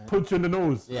to punch you in the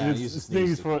nose. Yeah, and I used to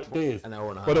sneeze sneeze for days. an hour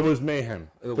and a half. But it was mayhem.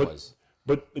 It but, was.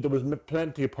 But there was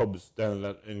plenty of pubs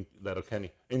down in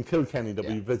Letterkenny, in Kilkenny, that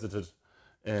we visited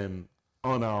on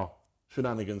our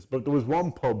shenanigans. But there was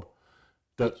one pub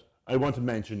that I want to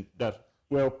mention that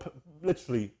were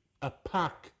literally a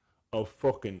pack of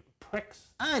fucking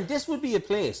pricks. And this would be a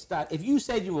place that if you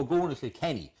said you were going to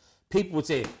Kilkenny, people would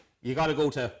say, you got to go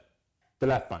to... The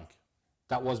Left Bank.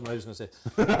 That wasn't what I was going to say.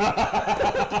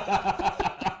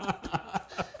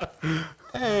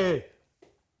 Hey.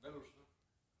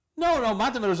 No,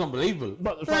 Matthew was unbelievable.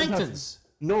 But Langton's.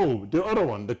 No, the other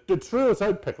one, the True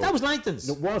South Pickle. That was Langton's.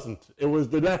 It wasn't. It was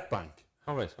the Left Bank.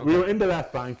 All right. Okay. We were in the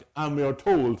Left Bank and we were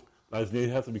told, lads, you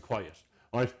have to be quiet.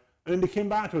 Right? And then they came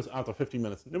back to us after 15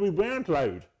 minutes. Then we weren't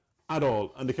loud at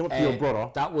all. And they came up to your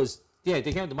brother. That was... Yeah,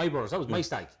 they came to my brothers. That was my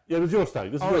stag. Yeah, it was your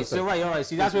stag. This is All your right, stag. so all right.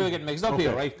 See, that's where we're getting mixed up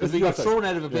here, right? Because This we is got your thrown stag.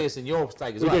 out of a place in your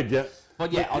stag as We well. did, yeah.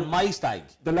 But yeah, on my stag,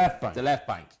 The Left Bank. the left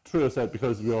bank, True South,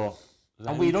 because we were...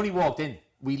 and we'd only walked in.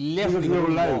 We Because literally we were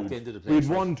only loud. walked into the We place.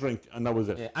 had right? one drink and that was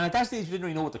it. Yeah. And at that stage, we didn't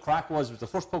really know what the crack was. It was the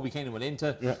first pub we kind of went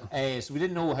into. Yeah. So we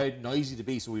didn't know how noisy to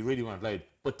be, so we really weren't loud.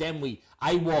 But then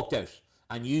I walked out,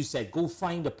 and you said, go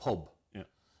find a pub. Yeah.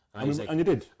 And I was like, and you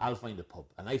did. I'll find a pub.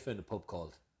 And I found a pub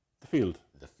called The Field.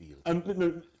 The Field. And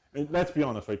no, let's be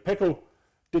honest, right? Pickle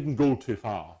didn't go too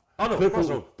far. Oh,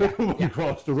 no, Pickle went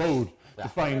across the road to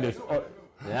find this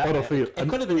other field. It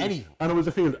could have been any. And it was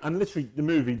a field. And literally, the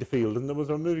movie, The Field, and there was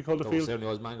a movie called The There Field. certainly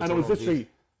was, man. And it was literally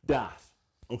that.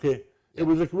 Okay? It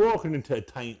was like walking into a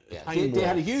time They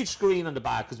had a huge screen on the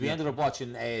back because we ended up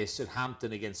watching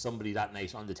Southampton against somebody that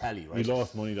night on the telly, right? We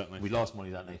lost money that night. We lost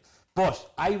money that night.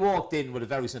 But I walked in with a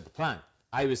very simple plan.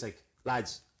 I was like,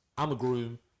 lads, I'm a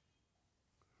groom.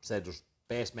 Said there's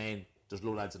best men, there's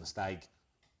low lads in a stag.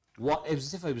 What? It was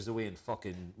as if I was away in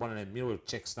fucking one of them, you know,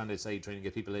 chicks stand outside trying to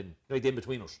get people in, right in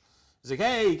between us. It's like,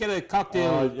 hey, get a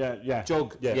cocktail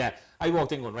jug. Yeah. I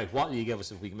walked in going, right, what will you give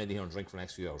us if we come in here and drink for the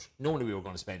next few hours? Knowing we were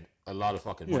going to spend a lot of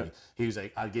fucking money. He was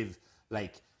like, I'll give,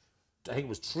 like, I think it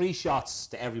was 3 shots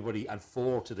to everybody and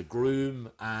 4 to the groom,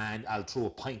 and I'll throw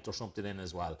a pint or something in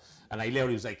as well. And I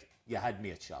literally was like, you had me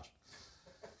a shot.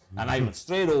 And I went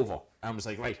straight over and was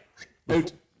like, right,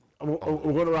 out. We're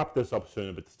going to wrap this up soon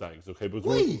about the stags, okay? But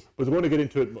Why? we're going to get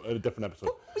into it in a different episode.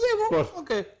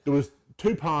 Okay. There was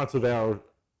 2 parts of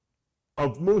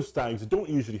most stags that don't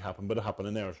usually happen, but it happened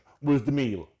in ours, was the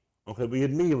meal. Okay, we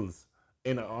had meals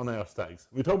on our stags.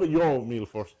 We talked about your meal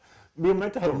first. We were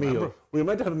meant to have a meal. We were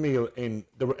meant to have a meal in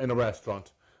a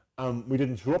restaurant. We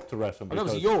didn't show up to the restaurant. That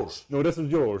was yours? No, this was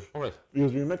yours. All right.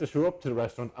 Because we were meant to show up to the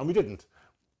restaurant, and we didn't.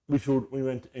 We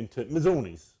went into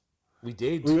Mazzoni's. We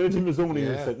did. We went into Mazzoni's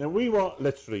instead. Now, we were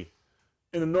literally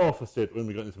in the Norfolk state when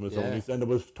we got into Mazzoni's, and there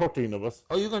was 13 of us.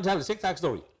 Oh, you're going to tell the Tic Tac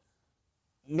story?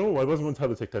 No, I wasn't going to tell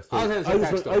the Tic Tac story. I'll tell the Tic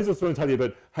Tac story. I was just going to tell you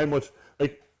about how much,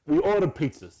 like, we ordered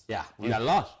pizzas. Yeah, we got a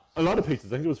lot. A lot of pizzas. I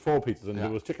think there was 4 pizzas, and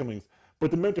there was chicken wings. But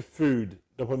the amount of food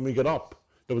that when we got up,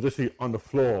 that was actually on the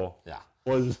floor,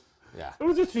 was... Yeah. It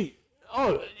was actually...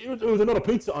 Oh, it was another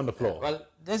pizza on the floor. Well,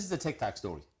 this is the Tic Tac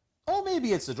story. Or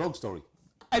maybe it's a drug story.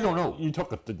 I don't know. You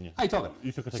took it, didn't you? I took it.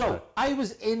 You took a Tic So, Tac. I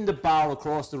was in the bar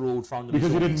across the road from the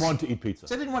Because you Mazzoni's. didn't want to eat pizza.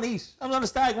 So I didn't want to eat. I was on a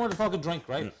stag, I wanted to fucking drink,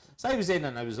 right? So I was in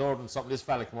and I was ordering something. This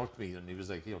fella came up to me and he was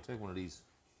like, yo, take one of these.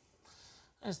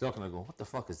 I was looking and I go, what the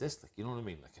fuck is this? Like, you know what I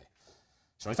mean? Like,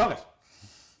 so I took it.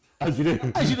 As you did.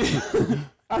 As you do.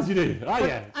 As you did. Ah,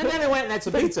 yeah. And then I went and had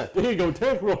some pizza. There you go.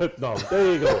 Take one. No,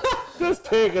 there you go. Just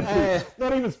take it.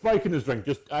 Not even spiking his drink.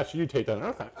 Just actually, you take that.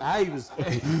 Okay. I was...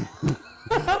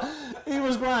 He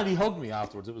was grand. He hugged me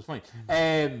afterwards. It was fine.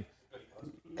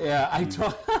 Yeah, I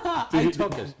took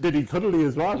it. Did he cuddle you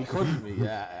as well? He cuddled me,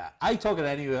 yeah. I took it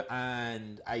anyway,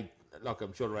 and look,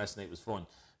 I'm sure the rest of the night was fun.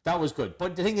 That was good.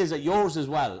 But the thing is that yours as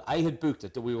well, I had booked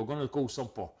it, that we were going to go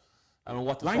somewhere. I don't know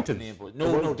what the fucking name was.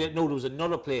 No, there was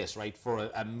another place, right, for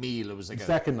a meal. It was like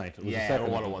second night. It was yeah, the second or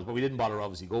what night. it was. But we didn't bother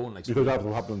obviously going. Like, Because that's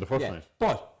what happened on the first night.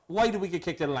 But why did we get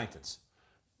kicked out of Langton's?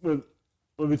 Well,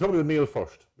 we talked about the meal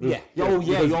first. Yeah.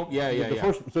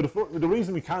 The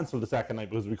reason we cancelled the second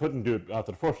night was we couldn't do it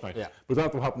after the first night. Yeah. Because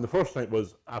after what happened the first night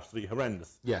was absolutely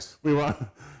horrendous. Yes. We were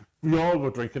we all were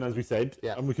drinking, as we said,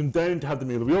 Yeah. and we came down to have the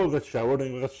meal. We all got showered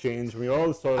and we got changed, and we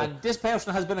all saw. And this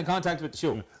person has been in contact with the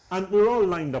show. And we were all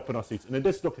lined up in our seats, and it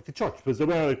just looked like a church because there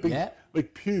were like big, Yeah.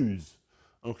 like pews.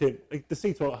 Okay, like the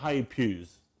seats were high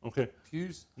pews. Okay,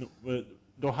 Pews? no,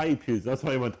 they're high pews. That's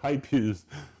why I went high pews.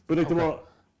 But like they were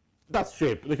that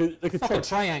shape, like a Fucking church.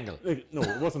 triangle. Like, no,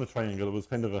 it wasn't a triangle. It was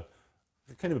kind of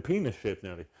a penis shape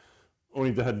nearly.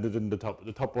 Only they had it in the top.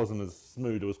 The top wasn't as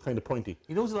smooth. It was kind of pointy.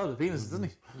 He knows a lot of penises, doesn't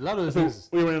he? A lot of So penises.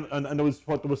 we were in, and there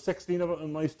was 16 of it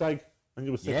in my stag, and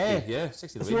there was 16. Yeah,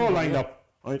 16. So we all lined up,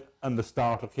 right? And the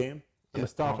starter came, and the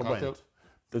starter one went. cocktail.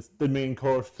 The main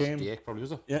course came. Steak, probably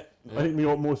was it? Yeah, I think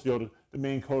most of the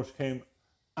main course came,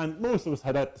 and most of us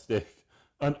had at the steak,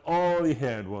 and all he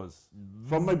heard was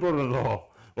from my brother-in-law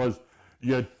was,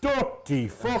 "You dirty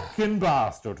fucking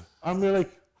bastard," and we're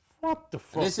like, "What the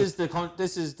fuck?" This is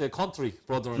the country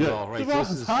brother-in-law, right? What This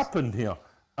has is happened here?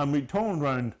 And we turned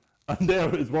round, and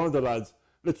there is one of the lads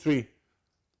literally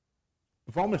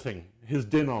vomiting his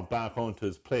dinner back onto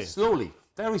his plate. slowly,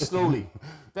 very slowly,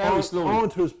 very slowly.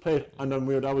 Onto his plate, and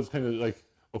then I was kind of like,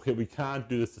 okay, we can't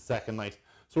do this the second night.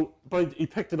 So, but he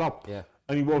picked it up, Yeah.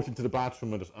 and he walked into the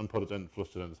bathroom with it and put it in,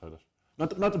 flushed it in the toilet. Not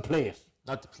the plate,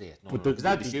 Not the plate, no, but because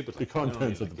that'd be the stupid. the like, you know what I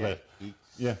contents mean? of the Like, plate.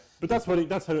 Yeah, but that's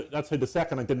how the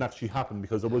second night didn't actually happen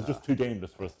because it was just too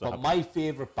dangerous for us to But happen. my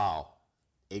favourite bar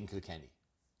in Kilkenny,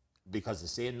 because the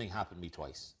same thing happened to me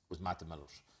twice, was Matt de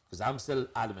Miller's. Because I'm still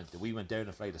adamant that we went down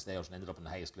a flight of stairs and ended up in the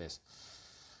highest place.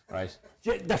 Right?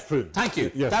 Yeah, that's true. Thank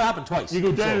you. Yes. That happened twice. You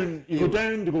go So, down, you go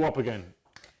down to go up again.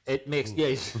 It makes,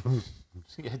 yeah.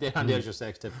 And there's your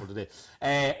sex tip for today.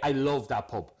 I love that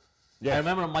pub. Yes. I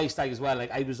remember on my stag as well,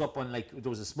 like I was up on, like, there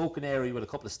was a smoking area with a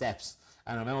couple of steps,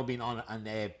 and I remember being on it, and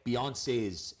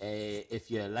Beyonce's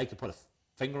If You Like to Put a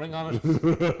Fingering on it.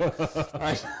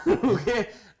 Right? Okay.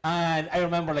 And I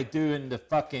remember like doing the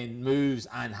fucking moves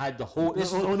and had the whole.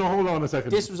 This was, No, hold on a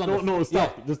second. this was on no, the- no,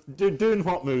 stop. yeah. Just doing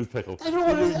what moves, Pickle? I don't know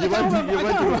what it is. I can't remember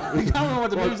what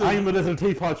the Well, moves I'm a little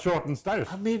teapot short and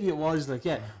stout. Maybe it was like,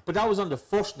 yeah. But that was on the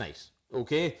first night,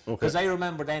 okay? Okay. Because I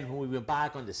remember then when we went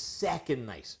back on the second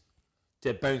night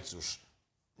to bouncers,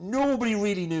 nobody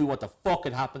really knew what the fuck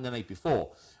had happened the night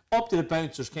before. Up to the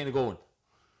bouncers kind of going,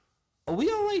 "Are we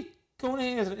all right going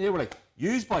in?" And they were like,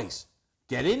 "Yous boys,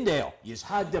 get in there. Yous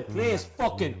had the place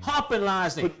fucking hopping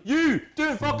last night. You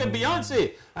doing fucking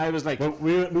Beyonce." I was like, Well,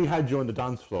 we had you on the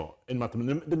dance floor in Matt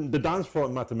the dance floor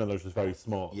in Matt Miller's is very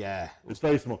small. yeah. It's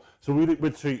very small. So we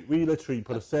literally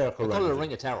put a circle Call it around a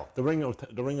ring of terror. the ring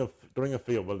of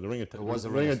fear. Well, the ring of was a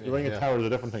the ring ring of of, fear, the ring of yeah. terror is a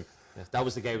different thing. Yeah, that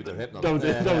was the guy with the hypno. That was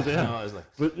it. That was it. No, Yeah. I was like,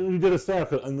 But we did a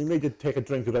circle and we made you take a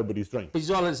drink of everybody's drink. but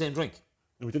you all had the same drink.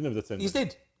 And we didn't have the same. You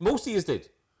did. Most of you did.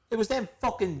 It was them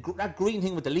fucking that green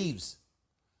thing with the leaves.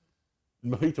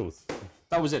 Mojitos.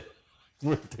 That was it.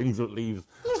 Weird things with leaves.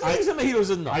 There's leaves and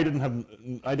mojitos in there. I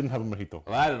didn't have a mojito.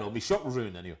 Well, I don't know. My shot was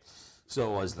ruined anyway.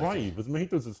 So I was like, Why? Because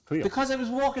mojitos is clear. because I was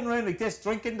walking around like this,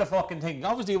 drinking the fucking thing.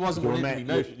 Obviously, it wasn't You, going were into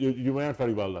ma- my mouth. you weren't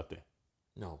very well that day.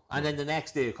 No. And then the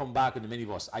next day, I come back in the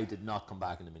minibus. I did not come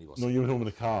back in the minibus. No, you went home in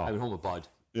the car. I went home with Bud,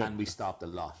 Yeah. and we stopped a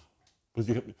lot. Because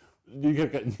you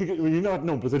kept getting, well, you not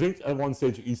know, because I think at one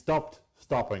stage he stopped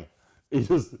stopping. He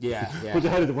just Yeah, yeah. put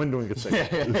your head at the window and get sick.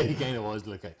 He kind of was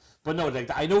like, but no, like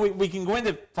I know we can go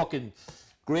into fucking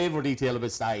graver detail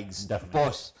about stags, Definitely.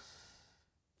 but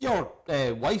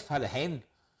your wife had a hen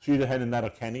She had a hen in that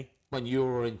of Kenny. when you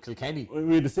were in Kilkenny.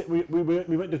 We had to sit, we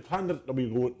went to plan that we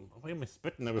go. Why am I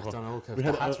spitting everywhere? I don't know, We because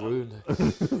had the hat's a- ruined.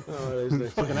 Oh, it is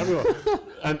like- fucking everywhere.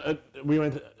 And we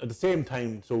went at the same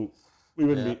time, so we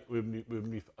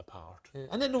wouldn't be apart.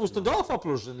 And then there was the dog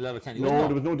footballers in Letterkenny, No, wasn't there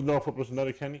there? was no dog footballers in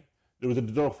Letterkenny. There was a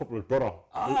dog footballer's brother.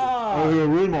 Ah. A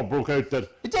rumour broke out that.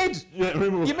 It did! Yeah,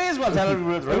 rumour. You may as well tell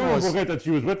everyone what the A rumour rumour was. broke out that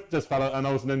she was with this fella, and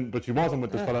I was in, but she wasn't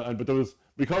with this fella. And but there was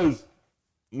because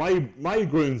my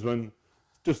groomsman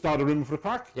just started rooming for the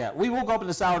crack. Yeah, we woke up in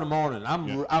the hour in the morning.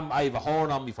 I have a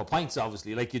horn on me for pints,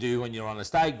 obviously, like you do when you're on a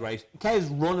stag, right? Kay's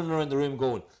running around the room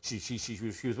going, she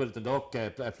was with the dog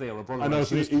player, her brother. I know.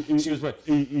 She So was with.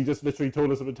 He just literally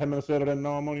told us about 10 minutes later. Then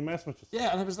no, I'm only messing with you. Yeah,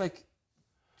 and I was like,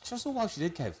 just so what she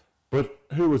did, Kev. But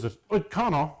who was it? Oh,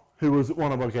 Connor, who was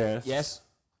one of our guests. Yes.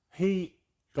 He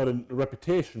got a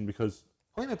reputation because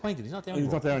Why am I pointing? He's not there he's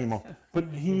anymore. not there anymore. But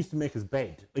he used to make his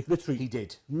bed, like literally. He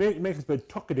did. Make his bed,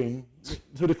 tuck it in,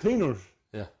 so the cleaners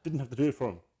Yeah. didn't have to do it for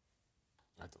him.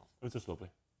 I don't know. It was just lovely.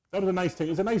 That was a nice thing.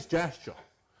 It was a nice gesture.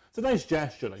 It's a nice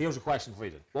gesture. Like, Here's a question for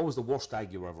you then. What was the worst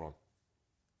stag you were ever on?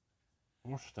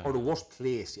 worst Or thing. the worst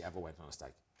place you ever went on a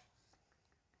stag?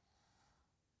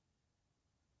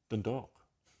 Dundalk.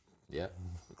 Yeah,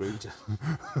 agree with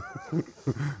you.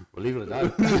 We'll leave it at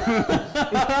that.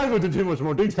 We can't go into too much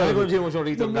more detail. Can't go into too much more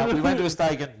detail than that. We went to a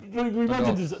stag and We went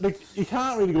into this, like, you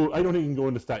can't really go. I don't think you can go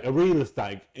on a real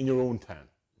stag in your own town.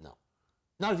 no,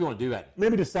 not if you want to do that.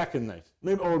 Maybe the second night,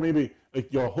 maybe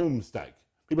like your home stag.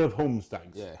 People have home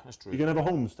stags. Yeah, that's true. You can have a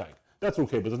home stag. That's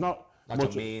okay, but there's not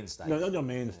much. your main stag. No, not your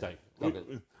main stag. Look,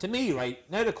 to me, right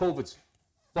now that COVID's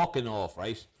fucking off,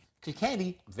 right?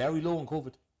 Kilkenny very low on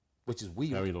COVID, which is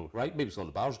weird. Very low. Right? Maybe it's all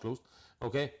the bars are closed.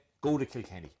 Okay, go to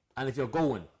Kilkenny, and if you're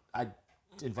going, I'd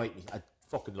invite me. I'd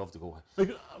fucking love to go.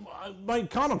 Like, my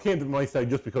Conor came to my stag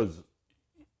just because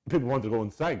people wanted to go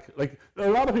on stag. Like, a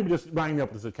lot of people just rang me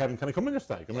up and said, "Kevin, can I come in your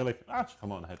stag?" And we're like,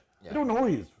 come on ahead. Yeah. I don't know who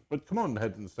he is, but come on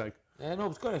ahead in the stag. Yeah, no,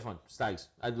 it's good fun. Stags.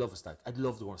 I'd love a stag. I'd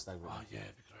love to go on a stag. Oh yeah,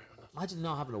 Imagine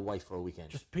not having a wife for a weekend.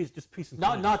 just peace and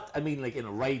Not. I mean, like in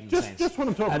a riding sense. Just what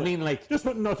I'm talking about. I mean, like. Just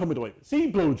what not talking about the wife.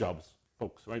 See blowjobs,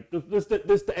 folks. Right. This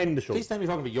the end of the show. Please tell me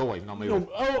you're talking about your wife, not my wife.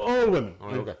 No, all women. All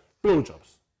right, okay.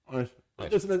 Blowjobs. All right.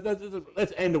 Right.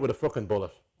 Let's end it with a fucking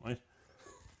bullet. Right.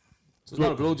 So it's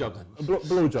not a blowjob then.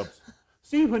 Blowjobs.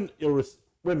 See when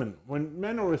when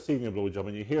men are receiving a blowjob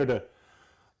and you hear the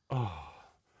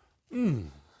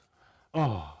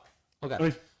Okay.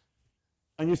 right,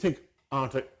 and you think,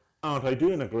 aren't I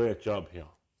doing a great job here?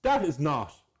 That is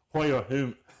not why you're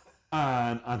him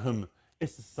and him.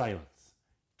 It's the silence.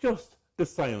 Just the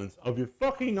silence of you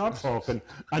fucking not talking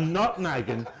and not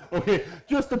nagging. Okay,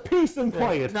 just the peace and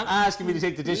quiet. Not asking me to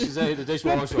take the dishes out of the The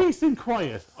dishwasher. peace and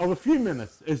quiet of a few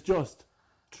minutes is just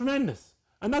tremendous.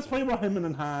 And that's why we're hemming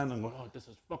and hawing and going, oh, this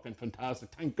is fucking fantastic.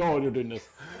 Thank God you're doing this.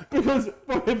 Because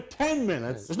for 10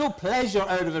 minutes... There's no pleasure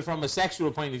out of it from a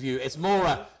sexual point of view. It's more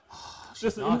a...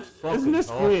 Just, not fucking isn't this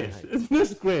talking, great? mate. Isn't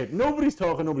this great? Nobody's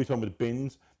talking about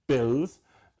bins, bills,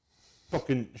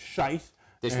 fucking shite.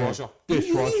 Dishwasher.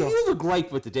 Dishwasher. You have a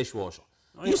gripe with the dishwasher.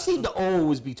 You seem to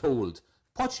always be told,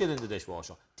 put shit in the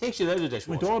dishwasher. Take shit out of the My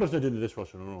dishwasher. daughter's not doing the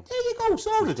dishwasher on her own. There you go,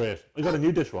 sorted. Great. I got a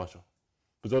new dishwasher.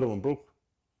 Because the other one broke.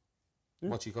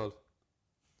 What's she called?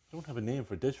 I don't have a name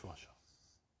for a dishwasher.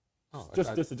 Oh,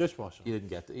 Just a dishwasher. you didn't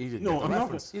get the, you didn't No, get the I'm not.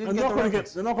 reference. You I'm didn't get not the going to reference.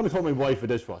 get. They're not going to call my wife a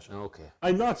dishwasher. Okay.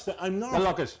 I'm not. I'm not. Well,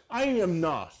 look it. I am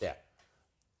not. Yeah.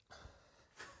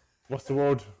 What's the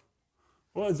word?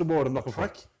 What is the word I'm looking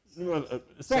Prick. for? Well,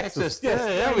 Sexist. Yes, Yeah,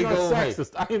 there we I'm not go, mate.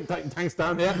 Sexist. I am. Thanks,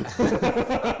 Dan.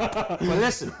 Yeah. Well,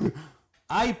 listen.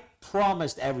 I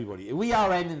promised everybody. We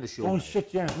are ending the show. Oh mate.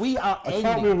 shit! Yeah. We are I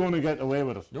thought we ending. were going to get away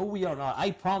with it. No, we are not.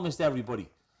 I promised everybody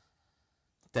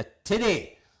that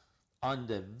today on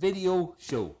the video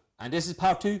show, and this is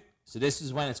part 2, so this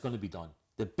is when it's going to be done.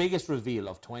 The biggest reveal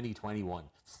of 2021.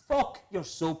 Fuck your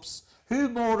soaps. Who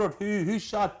murdered who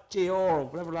shot JR or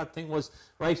whatever that thing was,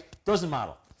 right? Doesn't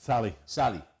matter. Sally.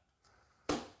 Sally.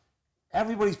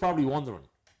 Everybody's probably wondering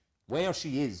where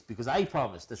she is because I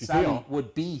promised that She's Sally here.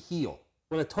 would be here.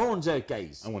 Well, it turns out,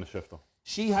 guys, I want to shift her.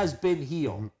 she has been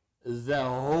here the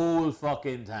whole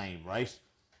fucking time, right?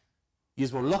 You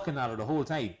were looking at her the whole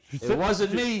time. It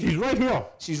wasn't me. She's right here.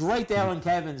 She's right there on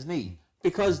Kevin's knee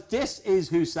because this is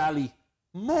who Sally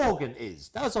Morgan is.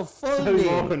 That's a full Sally name.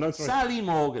 Morgan, that's right. Sally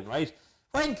Morgan, right?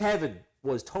 When Kevin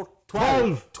was 12 I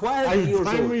was years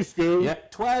primary old. school. Yeah,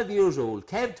 12 years old.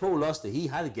 Kev told us that he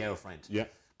had a girlfriend Yeah.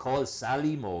 called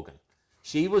Sally Morgan.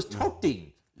 She was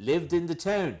 13, lived in the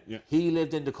town. Yeah. He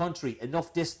lived in the country.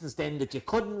 Enough distance then that you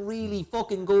couldn't really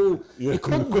fucking go. Yeah. You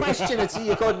couldn't question it, see,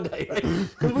 you couldn't.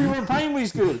 Because we were in primary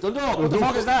school. Dundalk, what the no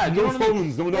fuck is that? You no know what I mean?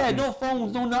 phones, no Yeah, nothing. no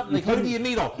phones, no nothing. Like, how do you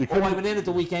meet her? you Oh, I couldn't- went in at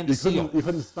the weekend to You see her.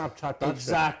 couldn't Snapchat that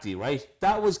Exactly, right?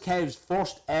 That was Kev's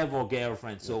first ever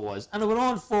girlfriend, so it was. And it went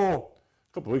on for shit.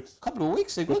 Couple of weeks. a couple of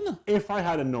weeks, wasn't it? If I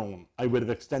had known, I would have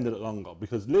extended it longer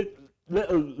because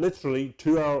literally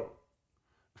to our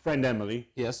friend Emily,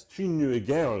 Yes. she knew a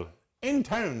girl in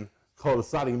town called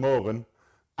Sally Morgan,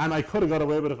 and I could have got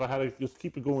away with it if I had to just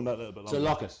keep it going that little bit longer. So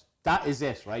look it, that is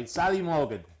it, right? Sally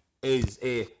Morgan is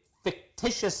a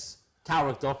fictitious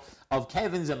character of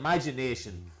Kevin's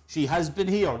imagination. She has been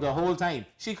here the whole time.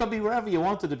 She could be wherever you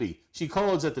want her to be. She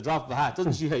calls at the drop of a hat,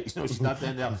 doesn't she? You know, she's not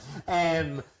down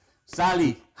there.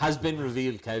 Sally has been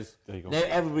revealed, Kev. There you go. Now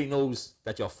everybody knows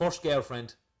that your first girlfriend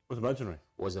It was imaginary.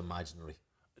 was imaginary.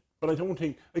 But I don't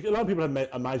think, like, a lot of people had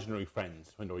imaginary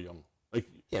friends when they were young. Like,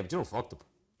 Yeah, but you don't fuck them.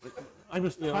 I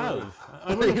was 12.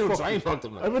 I You wouldn't don't fuck- try and fuck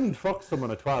them. I wouldn't fuck someone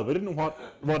at 12. I didn't know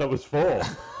what it was for.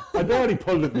 I barely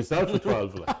pulled it myself at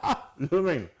 12. Like. You know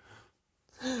what I mean?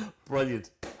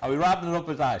 Brilliant. Are we wrapping it up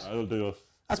with that? I'll do it.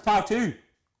 That's part 2.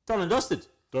 Done and dusted.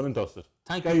 Done and dusted.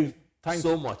 Thank Guys, you thanks.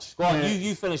 so much. Go on, Yeah.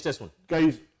 you finish this one.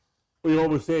 Guys, we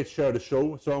always say share the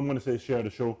show, so I'm going to say share the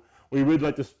show. We would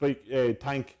like to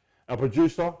thank our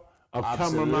producer, our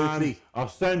Absolutely. cameraman, our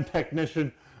sound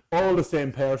technician, all the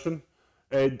same person,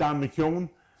 Dan McKeown.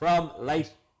 From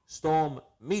Light Storm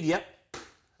Media.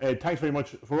 Thanks very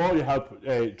much for all your help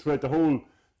throughout the whole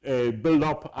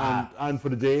build-up and for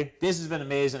the day. This has been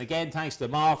amazing. Again, thanks to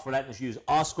Mark for letting us use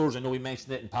Oscars. I know we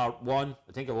mentioned it in part 1.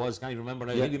 I think it was. Can't even remember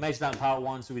now. I think we mentioned that in part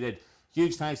 1, so we did.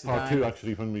 Huge thanks to Part Dan. 2,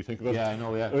 actually, when we think of it. Yeah, I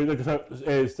know, yeah. Like I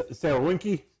said, Sarah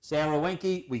Winky. Sarah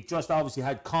Winky. We just obviously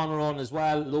had Connor on as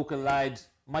well. Local lad.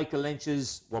 Michael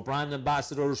Lynch's. We're brand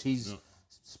ambassadors. He's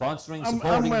sponsoring, I'm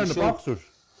supporting wearing the the show. boxers.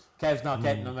 Kev's not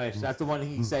getting them out. That's the one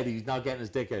he said he's not getting his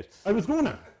dick out. I was going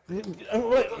to.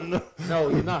 No,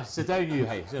 you're not. Sit down, you.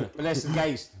 Hey. But listen,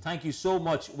 guys, thank you so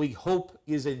much. We hope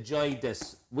you enjoyed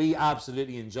this. We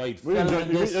absolutely enjoyed filming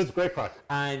this. It's great crack.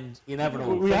 And you never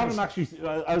know. We haven't actually,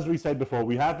 as we said before,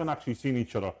 we haven't actually seen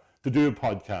each other to do a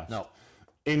podcast. No.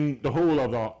 In the whole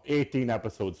of the 18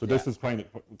 episodes. So this is quite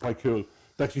cool.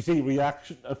 To actually see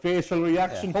a facial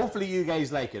reaction. Hopefully you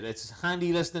guys like it. It's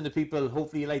handy listening to people.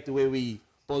 Hopefully you like the way we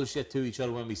bullshit to each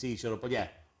other when we see each other. But yeah,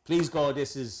 please God,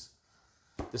 this is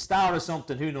the start of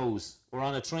something. Who knows? We're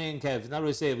on a train, Kev. Isn't that what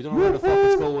I say? We don't know where the fuck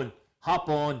it's going. Hop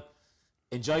on.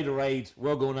 Enjoy the ride.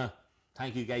 We're gonna.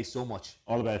 Thank you guys so much.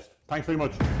 All the best. Thanks very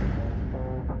much.